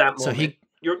 I love that moment. So he,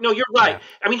 You're right. Yeah.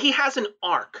 I mean, he has an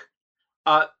arc.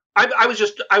 I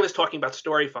was talking about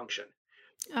story function,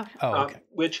 oh, okay.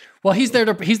 which Well, he's there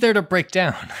to break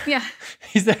down. Yeah.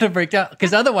 He's there to break down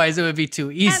because otherwise it would be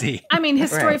too easy. And, I mean,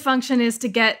 his story Right. function is to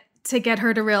get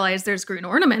her to realize there's green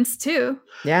ornaments too.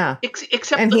 Yeah.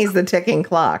 except And he's the ticking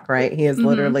clock, right? He is Mhm.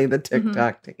 literally the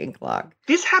TikTok ticking clock.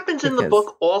 this happens in the Because-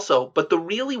 book also. But the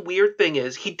really weird thing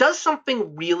is he does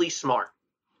something really smart.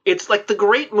 It's like the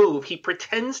great move. He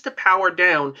pretends to power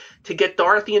down to get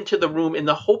Dorothy into the room in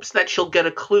the hopes that she'll get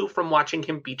a clue from watching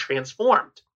him be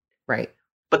transformed. Right.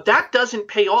 But that doesn't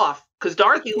pay off because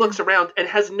Dorothy looks around and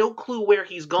has no clue where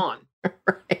he's gone.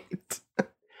 Right.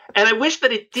 And I wish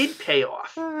that it did pay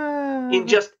off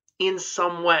in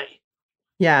some way.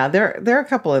 Yeah, there are a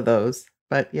couple of those.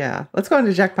 But yeah, let's go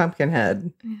into Jack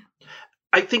Pumpkinhead.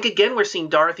 I think, again, we're seeing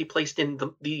Dorothy placed in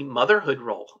the motherhood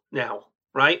role now,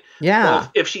 right? Yeah.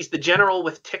 Well, if she's the general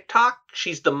with TikTok,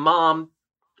 she's the mom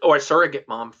or surrogate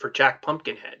mom for Jack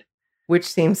Pumpkinhead. Which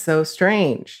seems so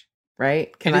strange,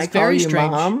 right? Can I call you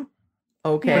strange. Mom?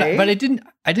 Okay. But I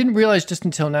didn't realize just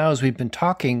until now, as we've been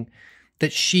talking,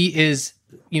 that she is,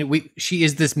 she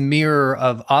is this mirror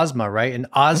of Ozma, right? And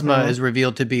Ozma is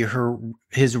revealed to be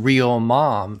his real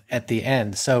mom at the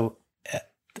end. So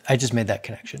I just made that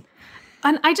connection.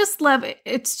 And I just love it.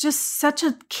 It's just such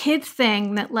a kid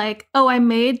thing that like, oh, I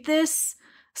made this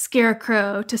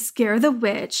scarecrow to scare the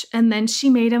witch, and then she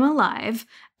made him alive,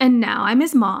 and now I'm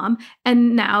his mom,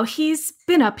 and now he's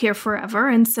been up here forever,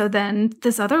 and so then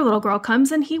this other little girl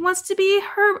comes and he wants to be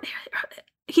her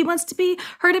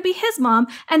to be his mom,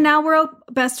 and now we're all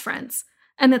best friends.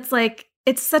 And it's like,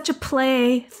 it's such a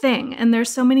play thing, and there's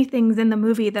so many things in the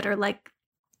movie that are like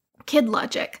kid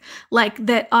logic, like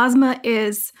that Ozma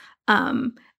is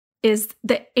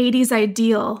the 80s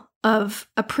ideal of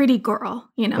a pretty girl,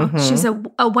 She's a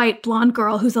white blonde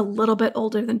girl who's a little bit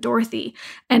older than Dorothy.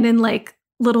 And in like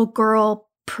little girl,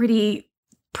 pretty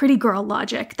girl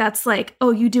logic, that's like, oh,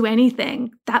 you do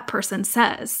anything that person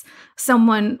says.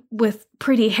 Someone with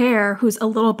pretty hair who's a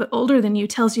little bit older than you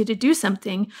tells you to do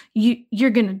something, you're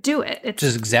going to do it. It's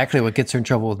just exactly what gets her in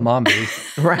trouble with Mom Baby.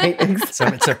 Right. So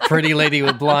it's a pretty lady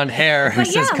with blonde hair who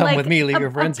says, come with me, leave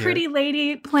your friends here. A pretty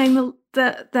lady playing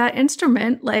that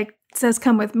instrument, like, says,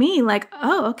 come with me. Like,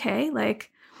 oh, okay.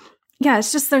 Like, yeah,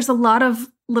 it's just, there's a lot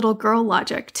of little girl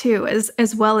logic too,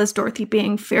 as well as Dorothy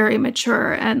being very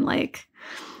mature, and like,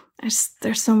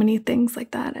 there's so many things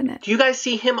like that in it. Do you guys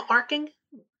see him arcing?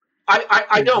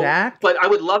 I don't, Jack? but I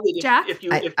would love it Jack? if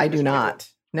you. I do not.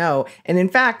 No. And in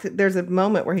fact, there's a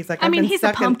moment where he's like, he's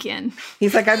a pumpkin.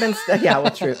 He's like, yeah,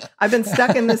 well, true. I've been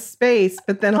stuck in this space,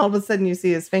 but then all of a sudden you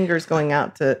see his fingers going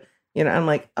out to, I'm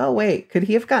like, oh wait, could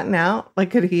he have gotten out?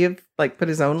 Like, could he have like put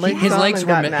his own legs on?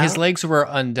 His legs were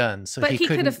undone, so but he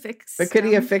could have fixed. But could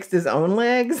he have fixed his own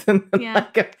legs? And yeah.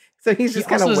 So he's just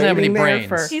kind of waiting there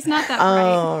for. He's not that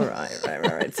bright.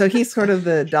 Oh, right. So he's sort of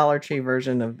the Dollar Tree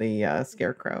version of the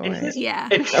Scarecrow. And right?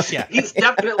 He's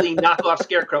definitely knockoff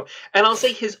Scarecrow. And I'll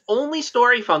say his only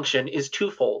story function is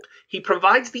twofold. He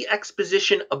provides the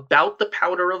exposition about the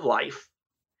Powder of Life,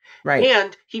 right?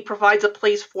 And he provides a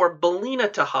place for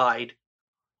Bellina to hide.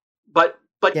 But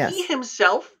yes. He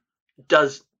himself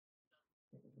does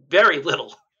very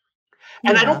little.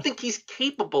 And I don't think he's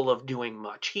capable of doing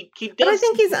much. He does. But I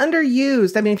think he's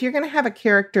underused. I mean, if you're going to have a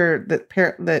character that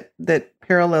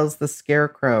parallels the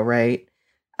Scarecrow, right?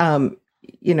 And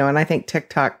I think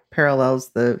TikTok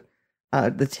parallels the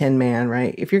Tin Man,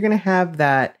 right? If you're going to have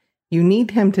that, you need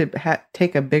him to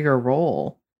take a bigger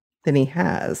role than he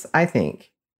has. I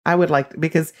think I would like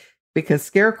because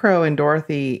Scarecrow and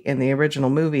Dorothy in the original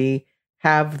movie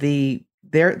have they're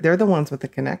the ones with the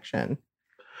connection.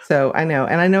 So I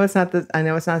know it's not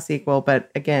a sequel,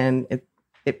 but again,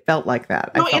 it felt like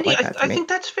that. No, Andy, I think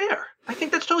that's fair. I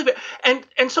think that's totally fair.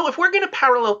 And so if we're going to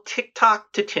parallel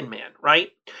TikTok to Tin Man, right?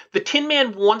 The Tin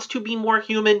Man wants to be more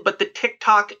human, but the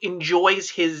TikTok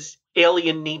enjoys his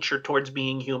alien nature towards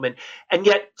being human, and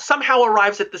yet somehow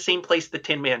arrives at the same place the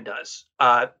Tin Man does.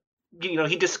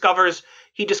 He discovers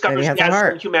he has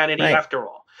some humanity after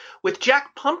all. With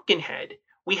Jack Pumpkinhead,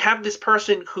 we have this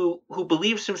person who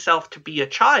believes himself to be a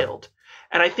child.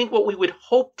 And I think what we would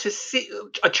hope to see,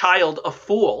 a child, a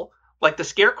fool, like the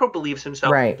Scarecrow believes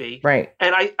himself to be. Right.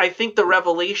 And I think the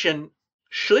revelation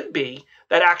should be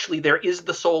that actually there is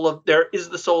the soul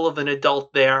of an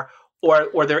adult there,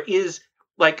 or there is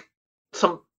like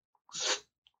some,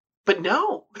 but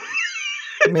no.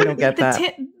 We don't get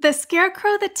that. The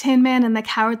Scarecrow, the Tin Man, and the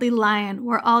Cowardly Lion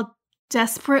were all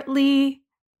desperately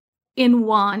in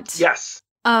want. Yes.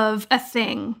 Of a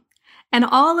thing, and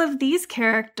all of these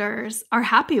characters are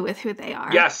happy with who they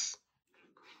are. Yes.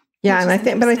 Yeah, and I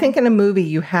think in a movie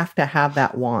you have to have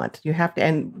that want. You have to,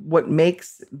 and what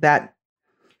makes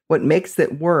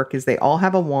it work is they all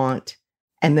have a want,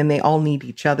 and then they all need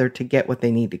each other to get what they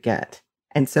need to get.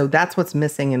 And so that's what's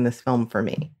missing in this film for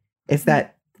me, is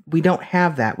that we don't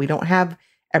have that. We don't have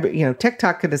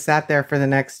TikTok could have sat there for the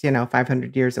next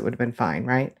 500 years. It would have been fine,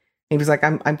 right? He was like,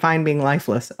 I'm fine being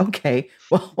lifeless. Okay,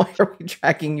 well, why are we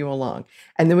dragging you along?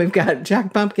 And then we've got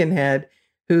Jack Pumpkinhead,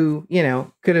 who,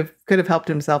 could have helped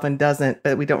himself and doesn't,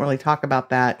 but we don't really talk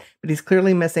about that. But he's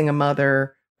clearly missing a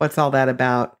mother. What's all that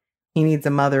about? He needs a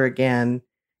mother again.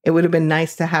 It would have been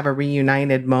nice to have a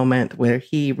reunited moment where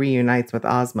he reunites with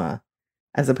Ozma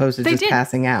as opposed to just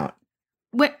passing out.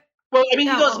 What? Well, I mean,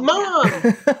 he goes,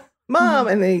 Mom! Mom!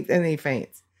 And he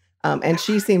faints. And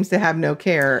she seems to have no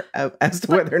care as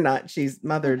to whether or not she's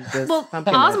mothered this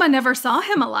pumpkin. Ozma never saw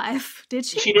him alive, did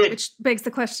she? She did. Which begs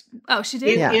the question. Oh, she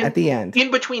did? At the end.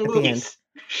 In between movies,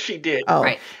 she did. Oh.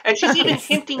 Right. And she's even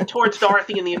hinting towards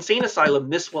Dorothy in the insane asylum,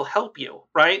 this will help you,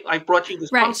 right? I brought you this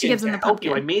pumpkin she gives him the help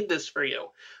you. pumpkin. I made this for you.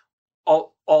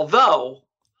 Although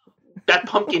that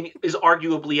pumpkin is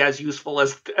arguably as useful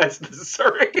as the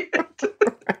surrogate.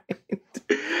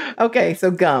 Right. Okay,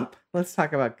 so Gump. Let's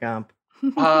talk about Gump.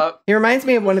 Uh, He reminds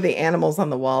me of one of the animals on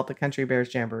the wall at the Country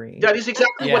Bears Jamboree. That is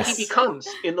exactly what he becomes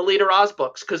in the later Oz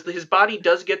books, because his body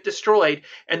does get destroyed,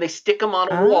 and they stick him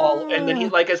on a wall, and then he,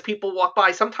 like, as people walk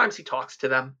by, sometimes he talks to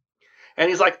them, and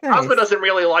he's like, Nice. Ozma doesn't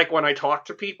really like when I talk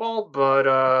to people, but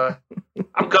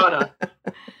I'm gonna.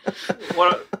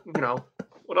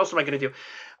 What else am I gonna do?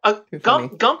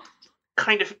 Gump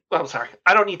kind of. Well, sorry,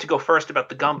 I don't need to go first about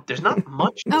the Gump. There's not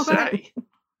much to say.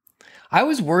 I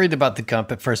was worried about the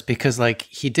Gump at first because, like,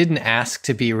 he didn't ask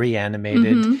to be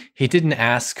reanimated. Mm-hmm. He didn't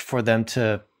ask for them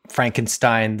to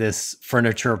Frankenstein this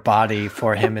furniture body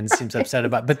for him and seems upset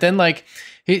about it. But then, like,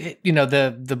 he,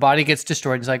 the body gets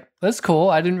destroyed. He's like, that's cool.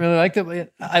 I didn't really like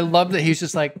that. I love that he's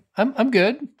just like, I'm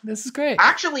good. This is great.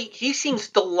 Actually, he seems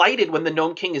delighted when the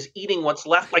Gnome King is eating what's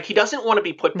left. Like, he doesn't want to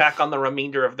be put back on the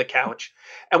remainder of the couch.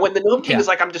 And when the Gnome King is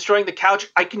like, I'm destroying the couch,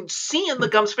 I can see in the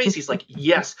Gump's face, he's like,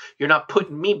 yes, you're not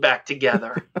putting me back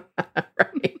together.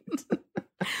 Right.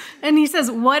 And he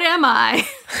says, what am I?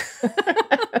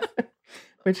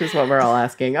 Which is what we're all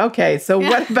asking. Okay, so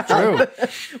what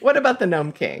about the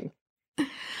Gnome King?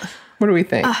 What do we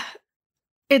think?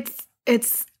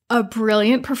 It's a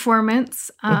brilliant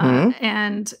performance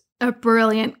and a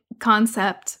brilliant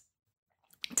concept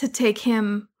to take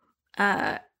him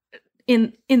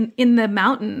in the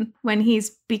mountain when he's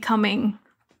becoming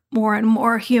more and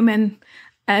more human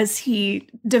as he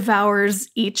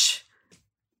devours each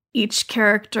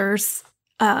character's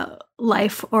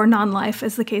life or non-life,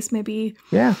 as the case may be.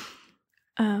 Yeah.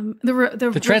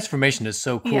 The transformation is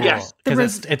so cool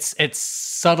because it's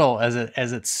subtle as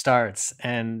it starts,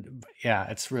 and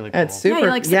it's really cool. It's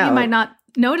super. You might not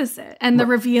notice it, and the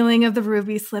revealing of the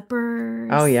ruby slippers.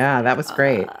 Oh yeah, that was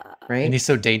great. Right, and he's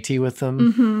so dainty with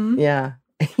them. Mm-hmm. Yeah,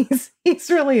 he's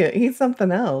really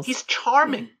something else. He's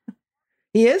charming.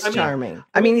 He is charming.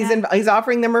 I mean, he's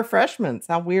offering them refreshments.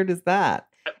 How weird is that?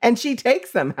 And she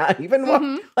takes them out,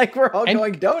 even like we're all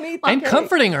going, don't eat them. And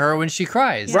comforting her when she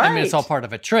cries. Right. I mean, it's all part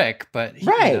of a trick, but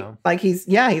like he's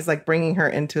like bringing her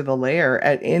into the lair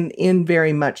in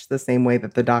very much the same way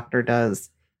that the doctor does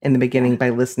in the beginning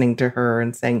by listening to her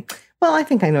and saying, well, I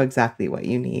think I know exactly what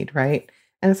you need, right?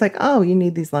 And it's like, oh, you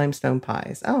need these limestone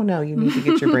pies. Oh no, you need to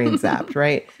get your brain zapped,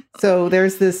 right? So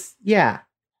there's this,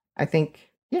 I think,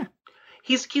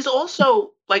 He's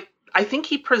also like, I think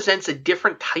he presents a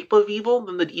different type of evil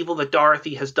than the evil that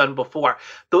Dorothy has done before.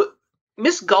 The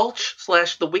Miss Gulch /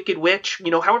 the Wicked Witch,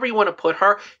 however you want to put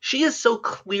her, she is so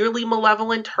clearly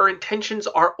malevolent. Her intentions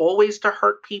are always to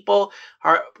hurt people.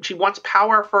 She wants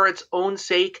power for its own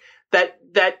sake.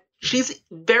 That she's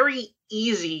very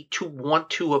easy to want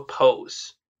to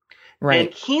oppose. Right.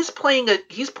 And he's playing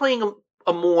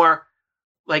a more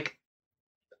like,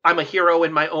 I'm a hero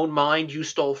in my own mind. You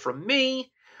stole from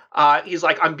me. He's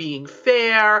like, I'm being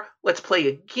fair. Let's play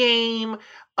a game.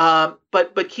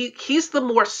 But he's the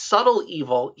more subtle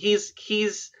evil.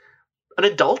 He's an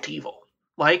adult evil.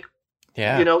 Like,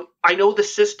 I know the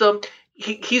system.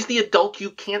 He's the adult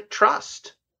you can't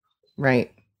trust.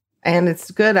 Right. And it's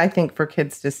good, I think, for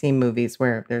kids to see movies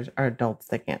where there are adults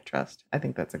they can't trust. I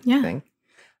think that's a good thing.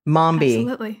 Mombi.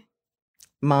 Absolutely.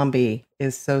 Mombi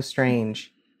is so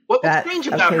strange. What's strange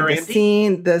about her,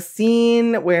 Andy? The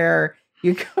scene where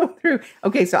you go through.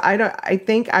 Okay, so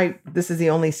this is the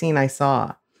only scene I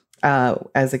saw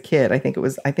as a kid. I think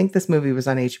this movie was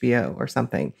on HBO or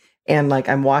something. And like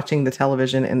I'm watching the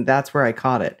television and that's where I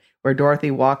caught it, where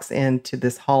Dorothy walks into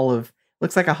this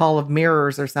looks like a hall of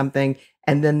mirrors or something.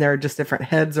 And then there are just different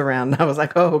heads around. And I was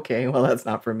like, oh, okay, well, that's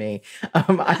not for me.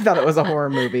 I thought it was a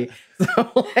horror movie.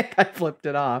 So I flipped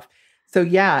it off. So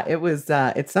yeah, it was,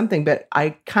 it's something, but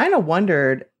I kind of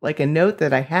wondered, like a note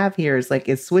that I have here is like,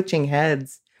 is switching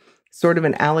heads sort of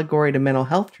an allegory to mental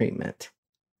health treatment?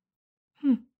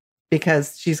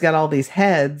 Because she's got all these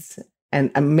heads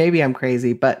and maybe I'm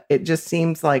crazy, but it just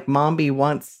seems like Mombi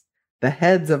wants the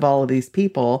heads of all of these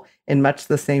people in much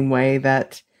the same way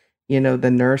that,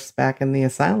 the nurse back in the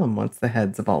asylum wants the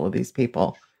heads of all of these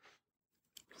people.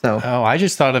 So I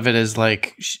just thought of it as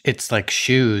like it's like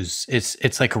shoes.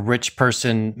 It's like a rich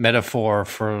person metaphor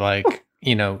for like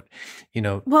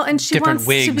well, and she different wants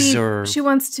wigs to be. She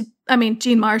wants to. I mean,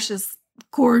 Jean Marsh is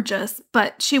gorgeous,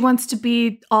 but she wants to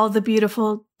be all the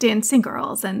beautiful dancing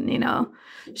girls, and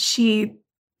she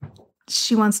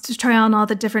wants to try on all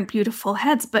the different beautiful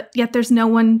heads, but yet there's no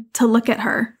one to look at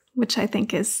her, which I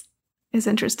think is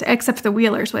interesting, except for the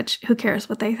Wheelers, which who cares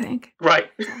what they think, right?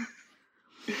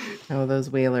 Oh, those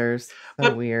Wheelers.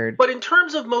 So weird. But in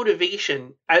terms of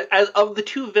motivation, as of the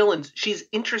two villains, she's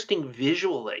interesting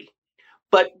visually.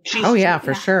 But she's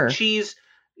for sure. She's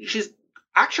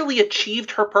actually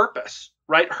achieved her purpose,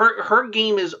 right? Her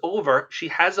game is over. She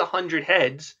has 100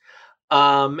 heads,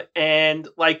 and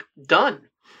like done.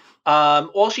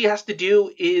 All she has to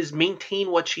do is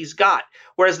maintain what she's got.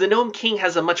 Whereas the Gnome King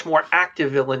has a much more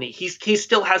active villainy. He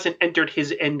still hasn't entered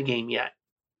his end game yet.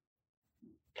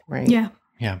 Right. Yeah.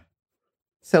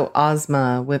 So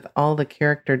Ozma, with all the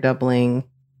character doubling,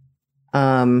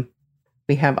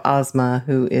 we have Ozma,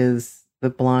 who is the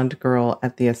blonde girl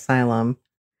at the asylum.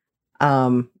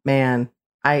 Man,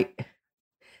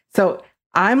 so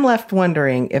I'm left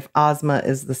wondering if Ozma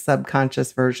is the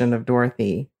subconscious version of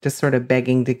Dorothy, just sort of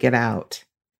begging to get out.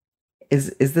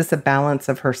 Is this a balance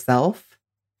of herself?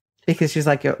 Because she's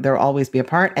like, there'll always be a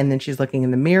part. And then she's looking in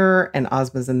the mirror and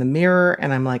Ozma's in the mirror.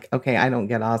 And I'm like, okay, I don't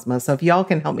get Ozma. So if y'all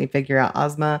can help me figure out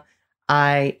Ozma,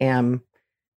 I am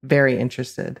very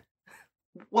interested.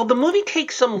 Well, the movie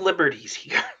takes some liberties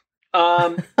here.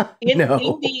 In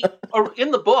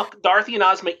the book, Dorothy and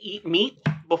Ozma meet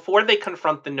before they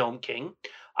confront the Gnome King.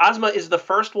 Ozma is the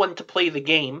first one to play the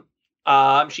game.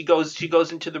 She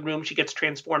goes into the room. She gets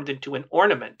transformed into an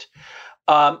ornament.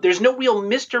 There's no real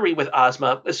mystery with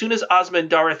Ozma. As soon as Ozma and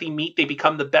Dorothy meet, they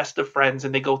become the best of friends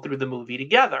and they go through the movie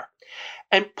together.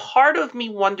 And part of me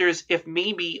wonders if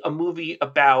maybe a movie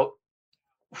about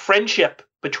friendship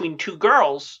between two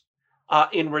girls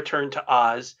in Return to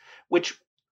Oz,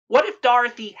 what if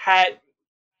Dorothy had,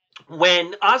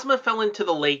 when Ozma fell into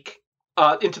the lake,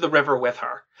 into the river with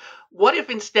her, what if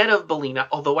instead of Billina,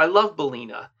 although I love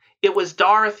Billina, it was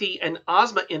Dorothy and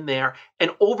Ozma in there, and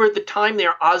over the time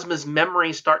there, Ozma's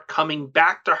memories start coming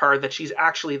back to her that she's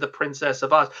actually the Princess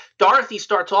of Oz. Dorothy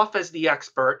starts off as the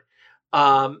expert,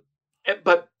 but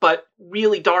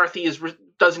really Dorothy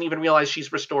doesn't even realize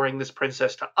she's restoring this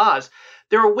princess to Oz.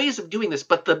 There are ways of doing this,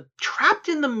 but the trapped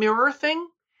in the mirror thing,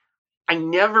 I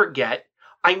never get.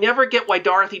 I never get why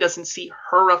Dorothy doesn't see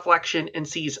her reflection and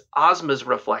sees Ozma's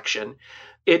reflection.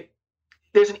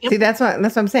 See, that's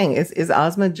what I'm saying. Is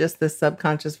Ozma just the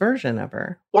subconscious version of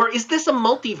her, or is this a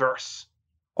multiverse?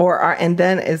 And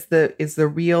then is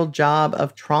the real job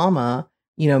of trauma,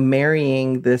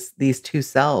 marrying these two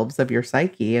selves of your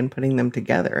psyche and putting them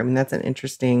together? I mean, that's an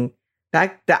interesting.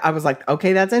 That I was like,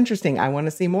 okay, that's interesting. I want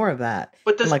to see more of that.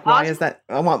 But why is that?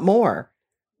 I want more.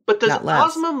 But does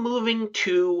Ozma moving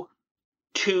to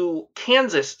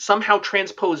Kansas somehow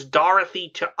transpose Dorothy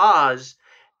to Oz?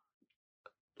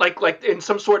 Like in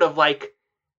some sort of like,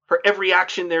 for every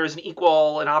action there is an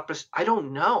equal and opposite. I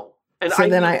don't know. And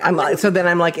then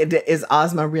I'm like, is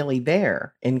Ozma really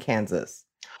there in Kansas,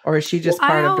 or is she just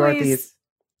part of Dorothy's?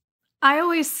 I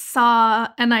always saw,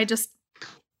 and I just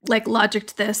like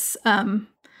logicked this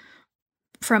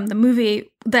from the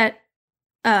movie, that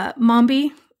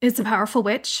Mombi is a powerful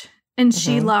witch, and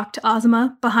she locked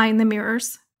Ozma behind the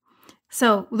mirrors.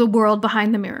 So the world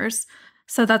behind the mirrors.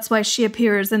 So that's why she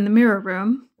appears in the mirror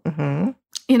room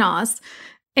in Oz.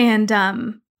 And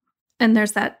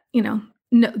there's that,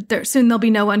 soon there'll be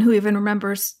no one who even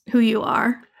remembers who you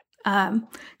are.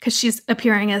 Because she's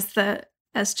appearing as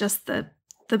just the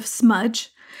smudge.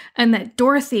 And that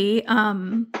Dorothy,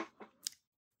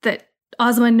 that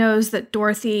Ozma knows that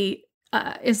Dorothy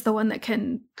is the one that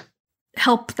can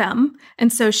help them.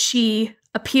 And so she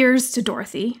appears to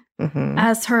Dorothy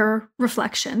as her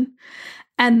reflection.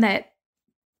 And that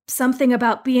something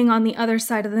about being on the other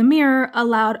side of the mirror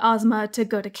allowed Ozma to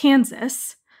go to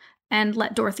Kansas and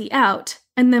let Dorothy out.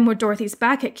 And then when Dorothy's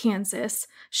back at Kansas,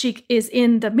 she is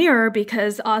in the mirror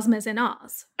because Ozma's in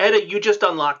Oz. Edda, you just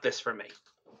unlocked this for me.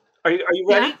 Are you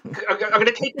ready? Yeah. I'm going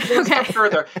to take it one step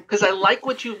further because I like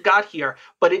what you've got here,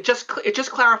 but it just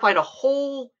clarified a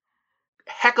whole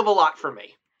heck of a lot for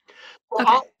me.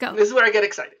 Well, go. This is where I get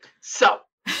excited. So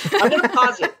I'm going to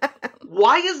pause it.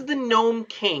 Why is the Gnome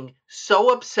King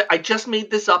so upset? I just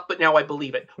made this up, but now I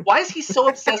believe it. Why is he so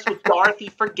obsessed with Dorothy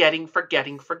forgetting?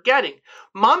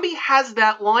 Mombi has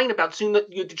that line about soon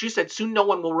no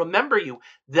one will remember you.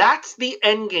 That's the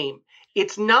end game.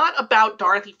 It's not about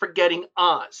Dorothy forgetting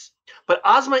Oz. but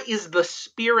Ozma is the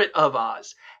spirit of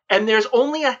Oz. And there's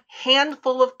only a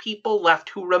handful of people left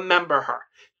who remember her.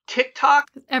 TikTok,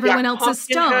 Everyone else is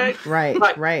stone.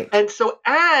 Right. And so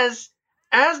as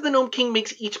the Gnome King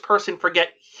makes each person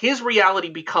forget, his reality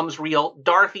becomes real.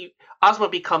 Ozma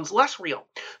becomes less real.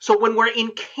 So when we're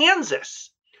in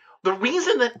Kansas, the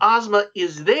reason that Ozma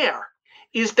is there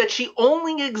is that she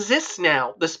only exists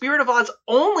now. The spirit of Oz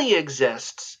only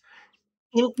exists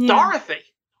in Dorothy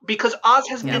because Oz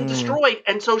has been destroyed.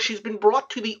 And so she's been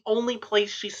brought to the only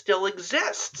place she still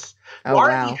exists.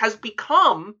 Dorothy has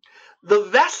become the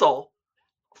vessel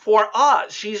for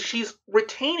Oz. She's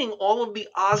retaining all of the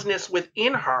Ozness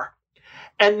within her.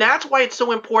 And that's why it's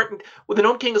so important. Well, the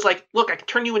Gnome King is like, look, I can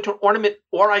turn you into an ornament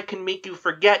or I can make you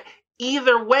forget.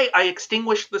 Either way, I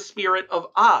extinguish the spirit of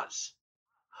Oz.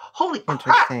 Holy crap.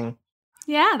 Interesting.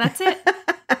 Yeah, that's it.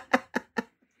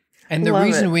 And the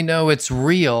reason we know it's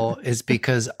real is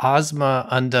because Ozma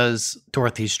undoes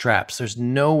Dorothy's straps. There's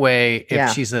no way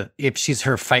if she's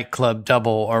her Fight Club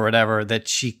double or whatever that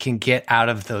she can get out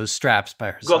of those straps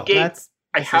by herself. Well, Gabe,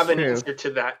 I have an answer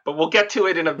to that, but we'll get to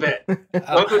it in a bit.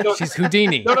 She's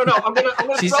Houdini. No. I'm gonna.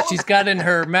 She's got in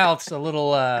her mouth a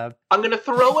little. I'm gonna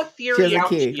throw a theory out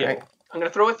to you. Right? I'm going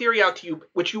to throw a theory out to you,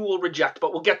 which you will reject,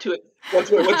 but we'll get to it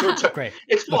once we're done. Great.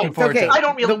 It's fun. Okay. I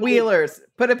don't really. The Wheelers.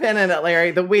 Put a pin in it,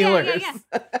 Larry. The Wheelers.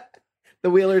 Yeah. The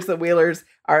Wheelers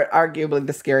are arguably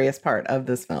the scariest part of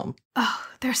this film. Oh,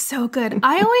 they're so good.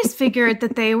 I always figured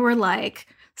that they were like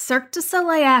Cirque du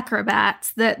Soleil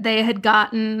acrobats that they had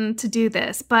gotten to do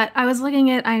this, but I was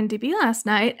looking at IMDb last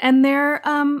night, and they're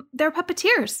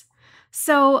puppeteers.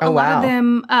 So a lot of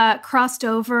them crossed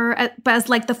over as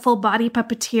like the full body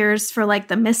puppeteers for like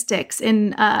the Mystics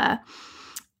in why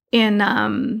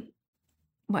am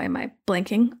I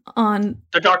blanking on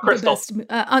the Dark Crystal?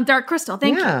 On Dark Crystal,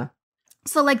 thank you.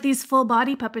 So like these full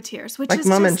body puppeteers, which like is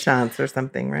Mummenschanz or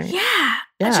something, right? Yeah.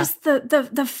 Just the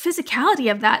physicality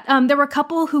of that. There were a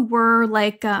couple who were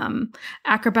like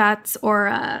acrobats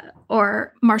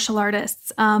or martial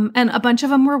artists, and a bunch of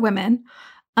them were women.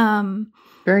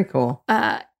 Very cool.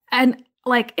 And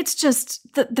like, it's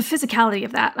just the physicality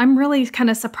of that. I'm really kind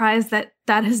of surprised that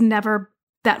has never,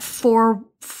 that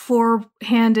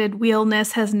four-handed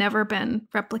wheelness has never been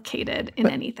replicated in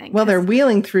anything. Well, they're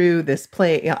wheeling through this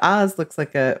play. Oz looks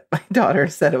like my daughter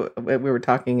said we were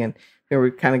talking and we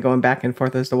were kind of going back and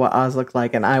forth as to what Oz looked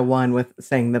like. And I won with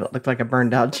saying that it looked like a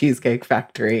burned out Cheesecake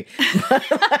Factory.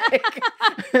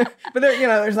 But there,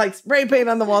 there's like spray paint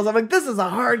on the walls. I'm like, this is a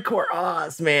hardcore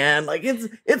Oz, man. Like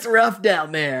it's rough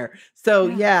down there. So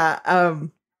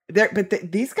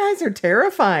these guys are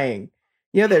terrifying.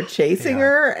 They're chasing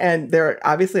her, and they're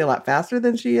obviously a lot faster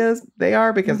than she is. They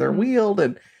are because they're wheeled,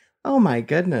 and oh my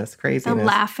goodness, craziness. The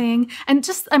laughing, and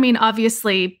just, I mean,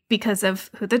 obviously because of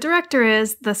who the director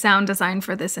is, the sound design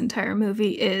for this entire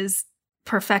movie is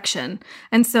perfection.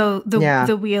 And so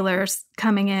the Wheelers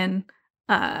coming in,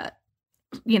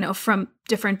 from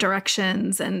different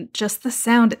directions, and just the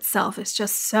sound itself is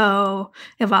just so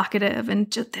evocative, and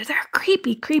just, they're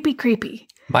creepy.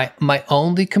 My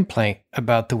only complaint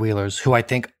about the Wheelers, who I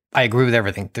think I agree with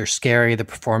everything. They're scary. The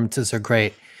performances are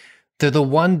great. They're the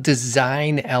one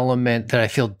design element that I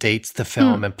feel dates the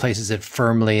film and places it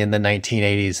firmly in the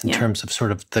 1980s in terms of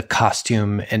sort of the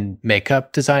costume and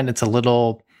makeup design. It's a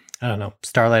little, I don't know,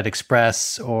 Starlight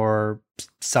Express or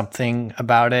something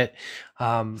about it.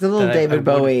 It's a little David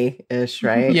Bowie-ish,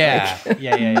 right? Yeah,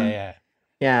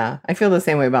 Yeah, I feel the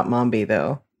same way about Mombi,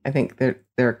 though. I think there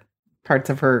are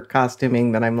parts of her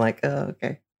costuming that I'm like, oh,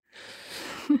 okay.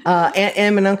 Aunt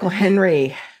Em and Uncle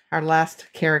Henry, our last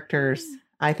characters.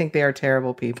 I think they are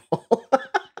terrible people.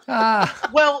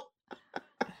 Well,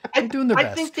 I'm doing their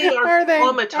best. I think they are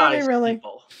traumatized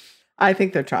people. I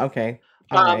think they're okay.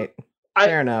 All right.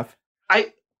 Fair enough.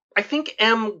 I think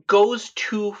M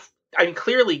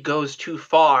clearly goes too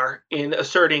far in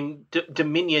asserting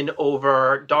dominion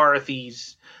over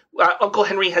Dorothy's. Uncle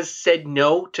Henry has said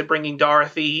no to bringing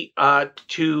Dorothy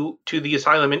to the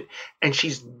asylum, and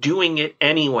she's doing it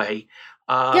anyway.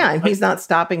 And he's not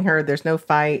stopping her. There's no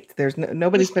fight. There's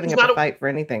nobody's putting up a fight for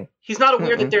anything. He's not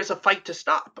aware that there's a fight to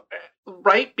stop,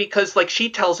 right? Because like she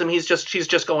tells him she's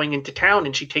just going into town,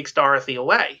 and she takes Dorothy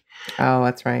away. Oh,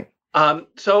 that's right.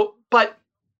 But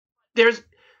there's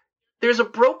a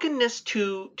brokenness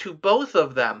to both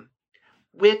of them,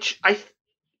 which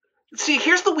see.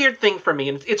 Here's the weird thing for me,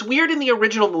 and it's weird in the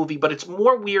original movie, but it's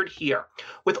more weird here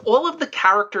with all of the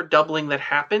character doubling that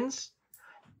happens.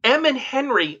 Em and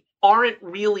Henry aren't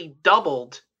really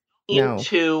doubled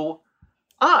into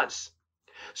Oz.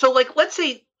 So, like, let's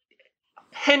say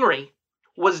Henry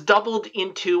was doubled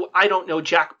into, I don't know,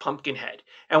 Jack Pumpkinhead.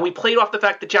 And we played off the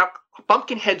fact that Jack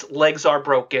Pumpkinhead's legs are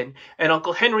broken and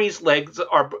Uncle Henry's legs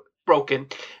are broken,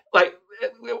 like,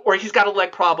 or he's got a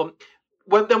leg problem.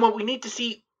 Then what we need to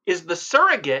see is the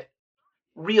surrogate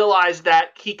realize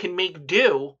that he can make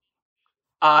do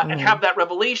and have that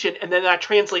revelation, and then that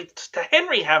translates to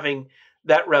Henry having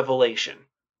that revelation.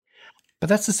 But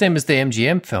that's the same as the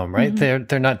MGM film, right? Mm-hmm.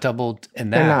 They're not doubled in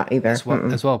that. They're not either.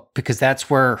 As well, because that's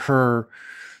where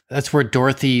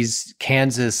Dorothy's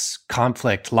Kansas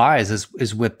conflict lies,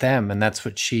 is with them, and that's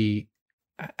what she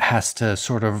has to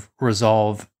sort of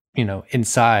resolve,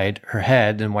 inside her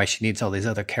head, and why she needs all these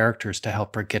other characters to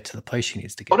help her get to the place she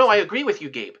needs to get. Oh no, I agree with you,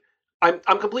 Gabe.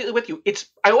 I'm completely with you.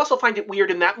 I also find it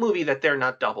weird in that movie that they're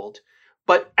not doubled,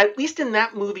 but at least in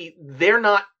that movie they're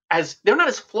not as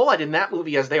flawed in that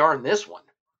movie as they are in this one.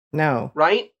 No,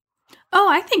 right? Oh,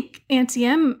 I think Auntie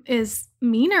M is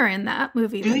meaner in that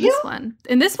movie than this one.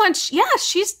 In this one,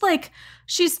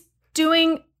 she's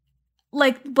doing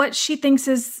like what she thinks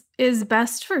is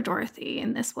best for Dorothy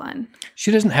in this one. She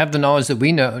doesn't have the knowledge that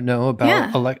we know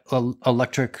about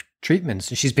electric treatments.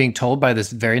 And she's being told by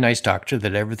this very nice doctor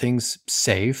that everything's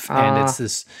safe, and it's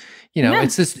this,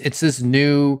 it's this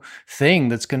new thing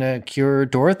that's going to cure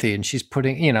Dorothy, and she's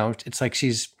putting, it's like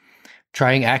she's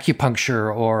trying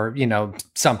acupuncture or,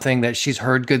 something that she's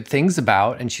heard good things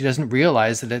about, and she doesn't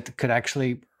realize that it could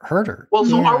actually hurt her. Well,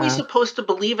 so are we supposed to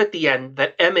believe at the end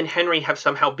that Em and Henry have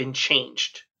somehow been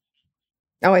changed?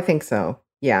 Oh, I think so.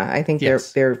 Yeah, I think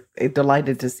they're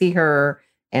delighted to see her,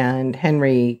 and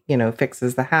Henry,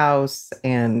 fixes the house,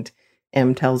 and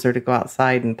Em tells her to go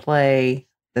outside and play,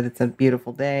 that it's a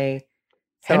beautiful day.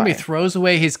 So Henry throws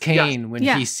away his cane when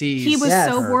he sees he was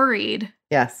so worried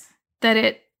that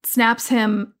it snaps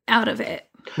him out of it.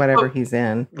 Whatever he's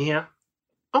in. Yeah.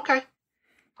 Okay.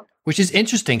 Which is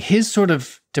interesting. His sort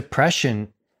of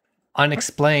depression,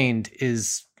 unexplained,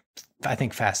 is, I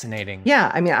think, fascinating.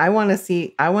 Yeah, I mean, I want to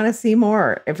see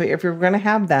more. If you're going to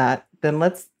have that, then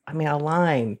let's. I mean, a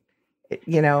line,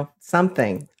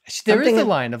 something. There is a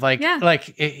line of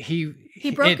he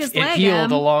broke his leg. It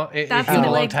healed a long time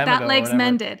ago. That leg's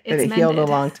mended. It healed a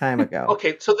long time ago.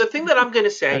 Okay, so the thing that I'm going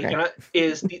to say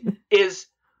is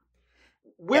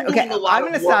we're doing a lot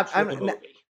of work for the movie.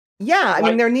 Yeah, I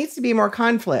mean, there needs to be more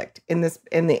conflict in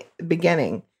the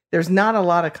beginning. There's not a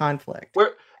lot of conflict,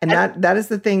 that is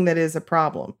the thing that is a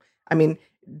problem. I mean,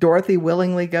 Dorothy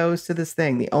willingly goes to this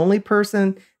thing. The only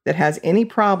person that has any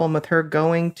problem with her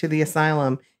going to the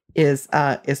asylum is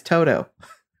Toto.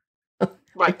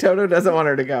 Right. Toto doesn't want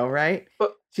her to go, right?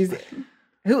 But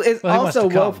who is also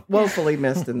woefully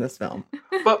missed in this film.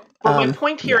 But my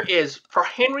point here is, for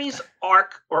Henry's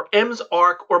arc or M's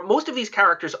arc or most of these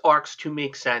characters' arcs to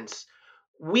make sense,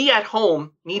 we at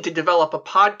home need to develop a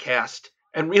podcast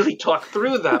and really talk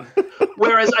through them.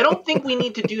 Whereas I don't think we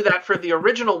need to do that for the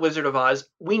original Wizard of Oz.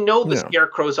 We know the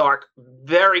Scarecrow's arc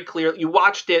very clearly. You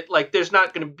watched it, there's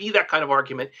not going to be that kind of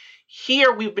argument.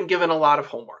 Here, we've been given a lot of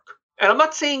homework. And I'm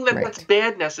not saying that that's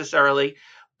bad necessarily,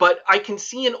 but I can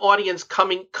see an audience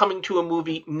coming to a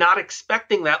movie not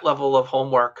expecting that level of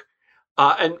homework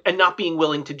and not being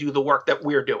willing to do the work that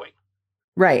we're doing.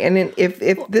 Right. And then if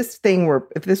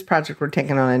this project were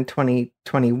taken on in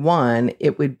 2021,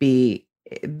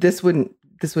 this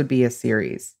would be a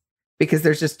series, because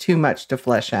there's just too much to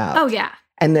flesh out. Oh yeah.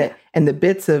 And the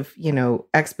bits of,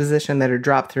 exposition that are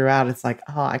dropped throughout, it's like,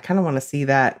 oh, I kind of want to see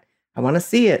that. I want to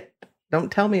see it. Don't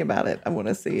tell me about it. I want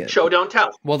to see it. Show, don't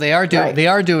tell. Well, they are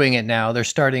doing it now. They're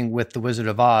starting with The Wizard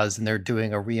of Oz, and they're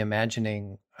doing a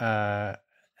reimagining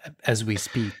as we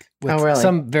speak with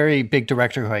some very big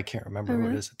director who I can't remember who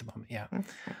it is at the moment. Yeah.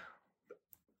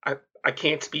 I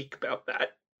can't speak about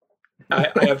that.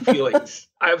 I have feelings.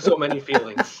 I have so many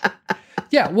feelings.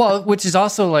 Yeah, well, which is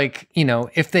also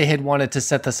if they had wanted to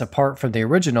set this apart from the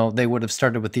original, they would have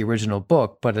started with the original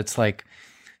book. But it's like,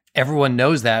 everyone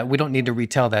knows that. We don't need to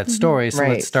retell that story. So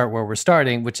let's start where we're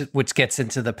starting, which gets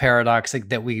into the paradox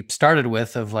that we started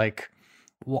with of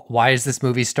why is this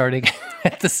movie starting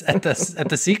at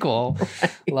the sequel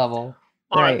level?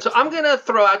 All right. So I'm going to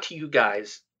throw out to you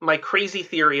guys my crazy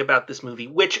theory about this movie,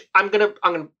 which I'm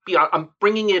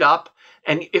bringing it up,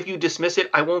 and if you dismiss it,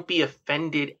 I won't be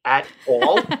offended at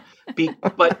all.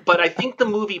 But I think the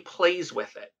movie plays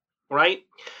with it, right?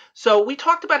 So we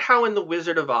talked about how in The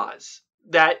Wizard of Oz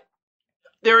that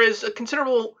there is a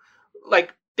considerable,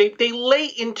 they lay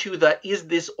into the "is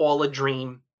this all a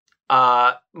dream"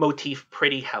 motif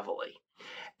pretty heavily.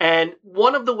 And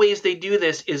one of the ways they do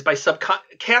this is by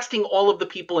casting all of the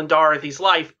people in Dorothy's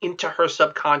life into her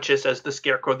subconscious as the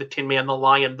Scarecrow, the Tin Man, the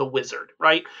Lion, the Wizard,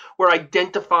 right? We're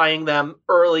identifying them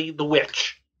early, the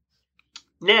witch.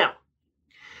 Now,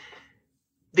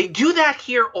 they do that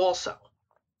here also.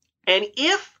 And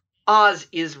if Oz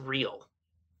is real,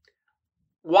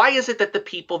 why is it that the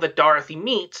people that Dorothy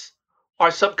meets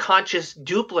are subconscious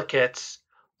duplicates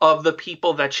of the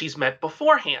people that she's met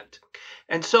beforehand?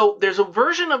 And so there's a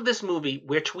version of this movie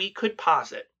which we could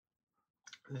posit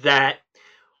that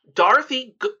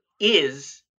Dorothy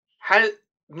has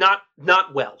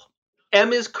not well.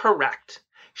 M is correct.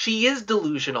 She is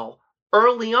delusional.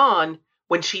 Early on,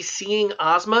 when she's seeing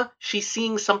Ozma, she's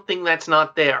seeing something that's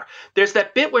not there. There's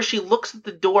that bit where she looks at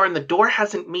the door and the door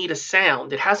hasn't made a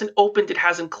sound. It hasn't opened, it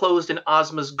hasn't closed, and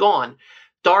Ozma's gone.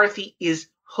 Dorothy is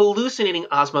hallucinating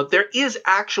Ozma. There is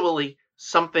actually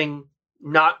something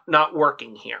not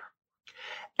working here.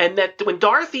 And that when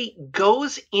Dorothy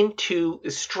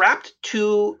is strapped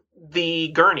to the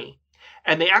gurney,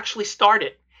 and they actually start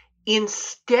it,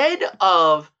 instead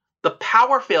of the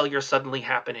power failure suddenly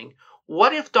happening,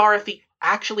 what if Dorothy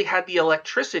actually had the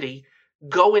electricity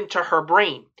go into her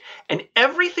brain? And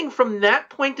everything from that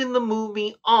point in the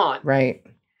movie on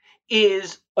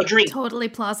is a dream. Totally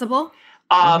plausible.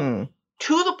 To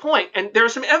the point, and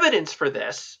there's some evidence for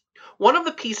this. One of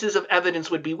the pieces of evidence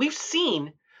would be we've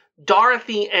seen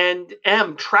Dorothy and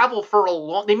M travel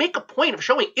they make a point of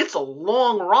showing it's a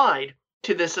long ride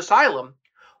to this asylum.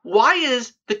 Why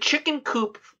is the chicken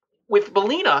coop with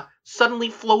Billina suddenly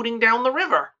floating down the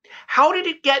river? How did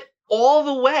it get all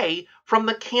the way from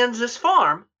the Kansas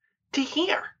farm to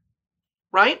here?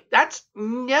 Right? That's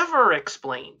never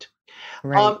explained.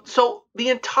 Right. So the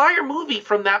entire movie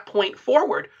from that point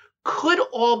forward could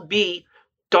all be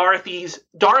Dorothy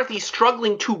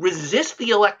struggling to resist the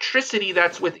electricity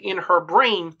that's within her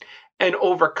brain and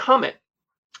overcome it.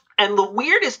 And the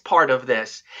weirdest part of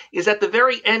this is at the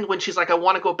very end when she's like, I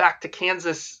want to go back to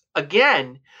Kansas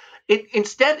again.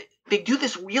 Instead, they do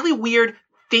this really weird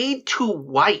fade to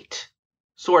white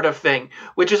sort of thing,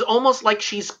 which is almost like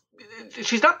she's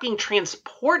not being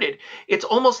transported. It's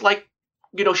almost like,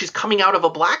 she's coming out of a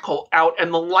black hole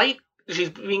and the light, she's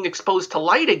being exposed to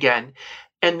light again,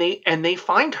 and they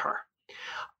find her.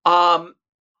 I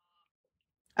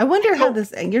wonder how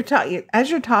this,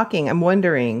 as you're talking, I'm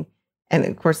wondering, and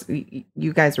of course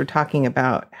you guys were talking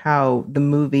about how the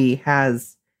movie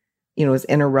has, is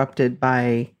interrupted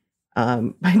by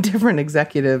different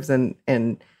executives and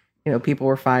people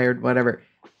were fired, whatever.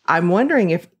 I'm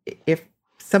wondering if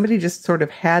somebody just sort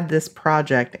of had this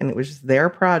project and it was just their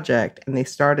project and they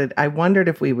started, I wondered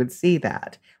if we would see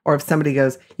that, or if somebody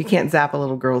goes, you can't zap a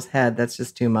little girl's head. That's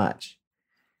just too much.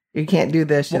 You can't do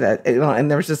this, that, and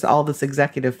there was just all this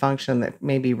executive function that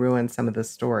maybe ruined some of the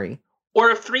story. Or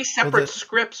if 3 separate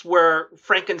scripts were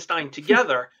Frankenstein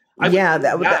together.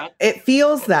 It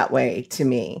feels that way to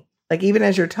me. Like even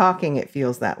as you're talking, it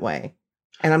feels that way.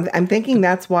 And I'm thinking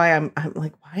that's why I'm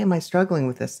like, why am I struggling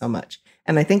with this so much?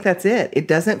 And I think that's it. It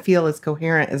doesn't feel as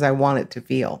coherent as I want it to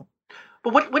feel.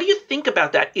 But what do you think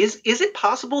about that? Is it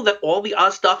possible that all the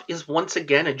Oz stuff is once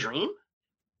again a dream?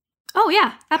 Oh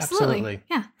yeah, absolutely.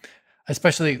 Yeah.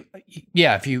 Especially,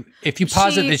 if you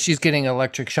posit that she's getting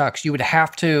electric shocks, she would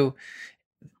have to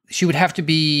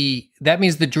be, that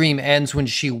means the dream ends when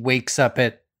she wakes up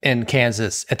in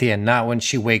Kansas at the end, not when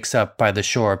she wakes up by the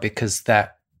shore, because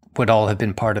that would all have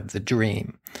been part of the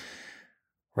dream.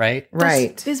 Right?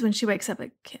 Right. This is when she wakes up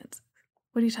at Kansas.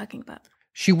 What are you talking about?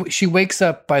 She wakes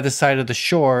up by the side of the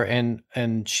shore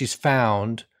and she's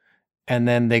found, and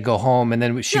then they go home, and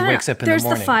then she wakes up in the morning.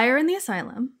 There's the fire in the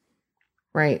asylum.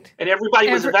 Right. And everybody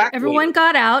was evacuated. Everyone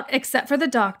got out except for the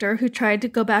doctor who tried to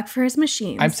go back for his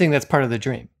machines. I'm saying that's part of the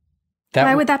dream.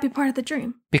 Why would that be part of the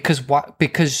dream?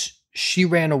 Because she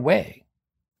ran away.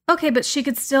 Okay, but she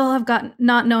could still have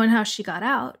not known how she got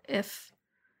out if...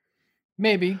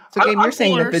 Maybe. So again, you're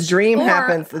saying that the dream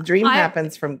happens. The dream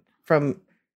happens from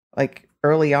like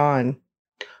early on,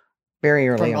 very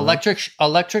early on.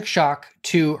 Electric shock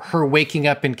to her waking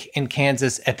up in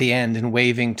Kansas at the end and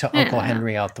waving to Uncle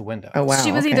Henry out the window. Oh wow!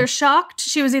 She was either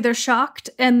shocked,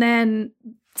 and then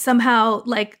somehow,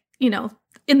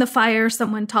 in the fire,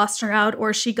 someone tossed her out,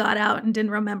 or she got out and didn't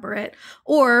remember it,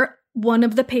 or one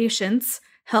of the patients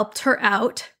helped her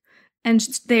out. And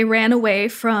they ran away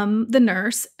from the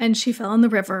nurse, and she fell in the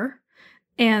river.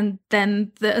 And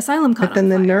then the asylum caught on fire. But then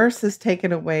the nurse is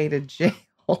taken away to jail.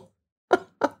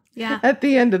 Yeah. At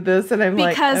the end of this, and I'm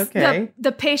because like, okay.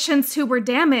 the patients who were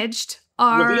damaged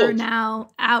are revealed. Now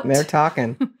out. They're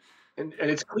talking. and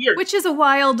it's clear. Which is a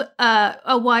wild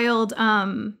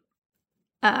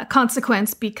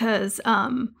consequence, because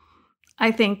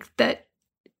I think that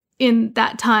in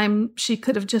that time she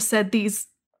could have just said, these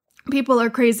people are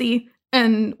crazy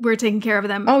and we're taking care of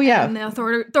them. Oh, yeah. And the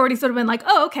authorities would have been like,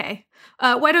 oh, okay.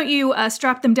 why don't you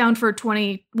strap them down for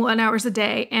 21 hours a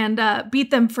day and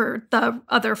beat them for the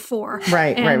other 4?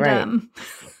 Right.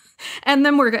 And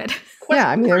then we're good. Yeah,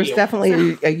 I mean, there was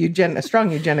definitely a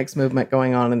strong eugenics movement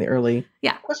going on in the early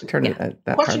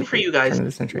Question for you guys.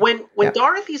 When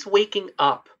Dorothy's waking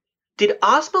up, did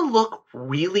Ozma look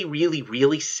really, really,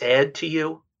 really sad to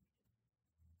you?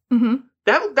 Mm-hmm.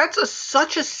 That's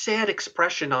such a sad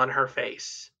expression on her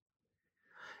face.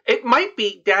 It might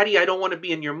be, Daddy, I don't want to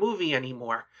be in your movie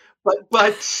anymore.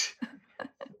 But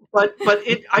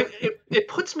it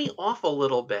puts me off a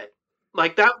little bit.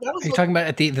 Like that was. Are you talking about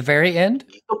at the very end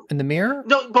in the mirror?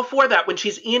 No, before that, when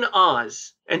she's in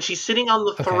Oz and she's sitting on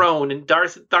the throne and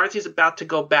Dorothy's about to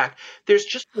go back. There's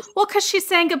just because she's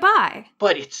saying goodbye.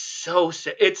 But it's so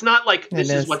sad. It's not like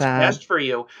this is what's best for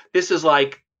you. This is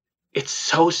like it's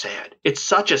so sad. It's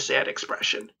such a sad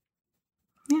expression.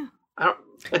 Yeah,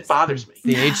 it bothers me.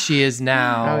 The age she is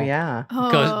now. Oh yeah,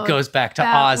 goes back to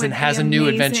Oz and has a new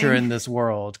adventure in this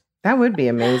world. That would be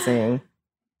amazing.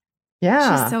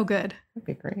 Yeah, she's so good. That'd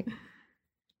be great.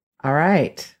 All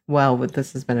right. Well,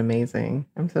 this has been amazing.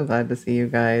 I'm so glad to see you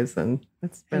guys, and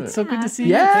it's so good to see you.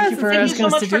 Yes, Thank you for asking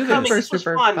us to do this.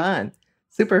 Super fun.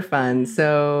 Super fun.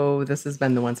 So this has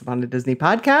been the Once Upon a Disney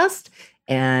podcast,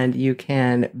 and you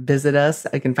can visit us.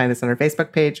 You can find us on our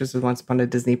Facebook page. This is Once Upon a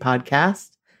Disney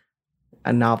podcast,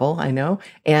 a novel, I know,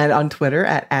 and on Twitter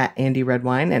at Andy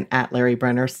Redwine and at Larry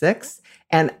Brenner 6.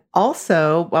 And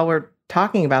also, while we're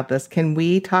talking about this, can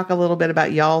we talk a little bit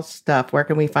about y'all's stuff? Where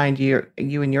can we find you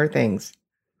and your things?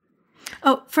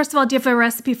 Oh, first of all, do you have a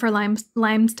recipe for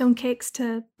limestone cakes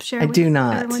to share? I with do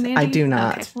not. Everyone, Andy? I do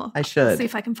not. Okay, well, I should see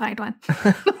if I can find one.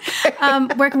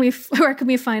 Where can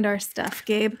we find our stuff,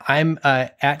 Gabe? I'm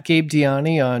at Gabe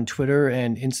Diani on Twitter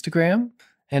and Instagram.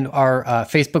 And our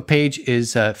Facebook page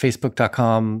is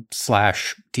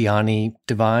facebook.com/Diani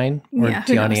Divine or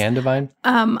Diani and Divine.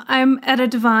 I'm at a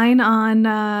Divine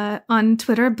on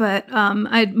Twitter, but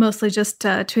I mostly just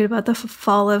tweet about the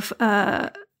fall of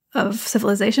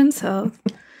civilization. So,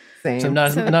 same. So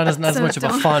not as much of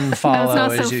a fun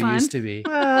follow as you used to be.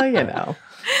 Well, you know.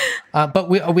 But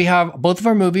we have both of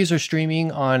our movies are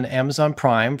streaming on Amazon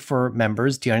Prime for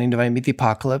members, Diani and Divine Meet the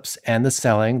Apocalypse and The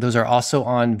Selling. Those are also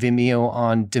on Vimeo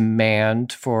on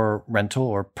demand for rental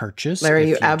or purchase. Larry,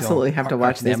 you absolutely have to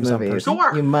watch these movies.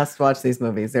 Sure. You must watch these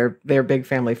movies. They're big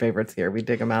family favorites here. We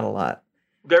dig them out a lot.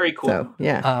 Very cool. So,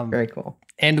 yeah, very cool.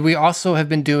 And we also have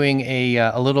been doing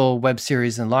a little web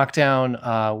series in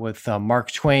lockdown with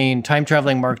Mark Twain.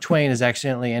 Time-traveling Mark Twain has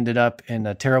accidentally ended up in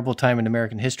a terrible time in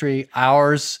American history,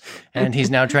 ours, and he's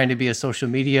now trying to be a social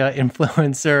media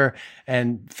influencer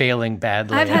and failing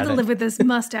badly. I've had to live with this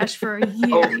mustache for a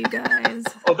year, you guys.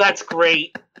 Oh, that's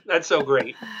great. That's so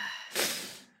great.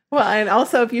 Well, and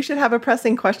also, if you should have a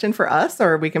pressing question for us,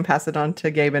 or we can pass it on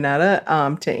to Gabe and Etta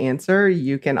to answer,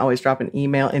 you can always drop an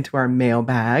email into our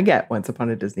mailbag at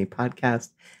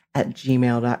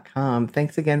onceuponadisneypodcast@gmail.com.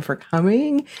 Thanks again for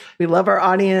coming. We love our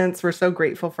audience. We're so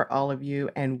grateful for all of you,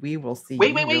 and we will see you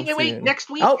Wait. Next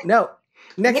week. Oh, no.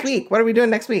 Next week. What are we doing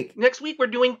next week? Next week, we're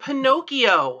doing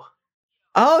Pinocchio.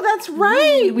 Oh, that's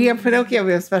right. We have Pinocchio.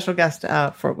 We have a special guest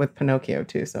with Pinocchio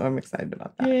too. So I'm excited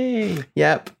about that. Yay.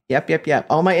 Yep.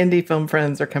 All my indie film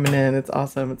friends are coming in. It's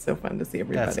awesome. It's so fun to see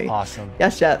everybody. That's awesome.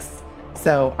 Yes.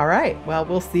 So, all right. Well,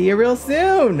 we'll see you real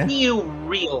soon. See you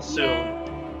real soon.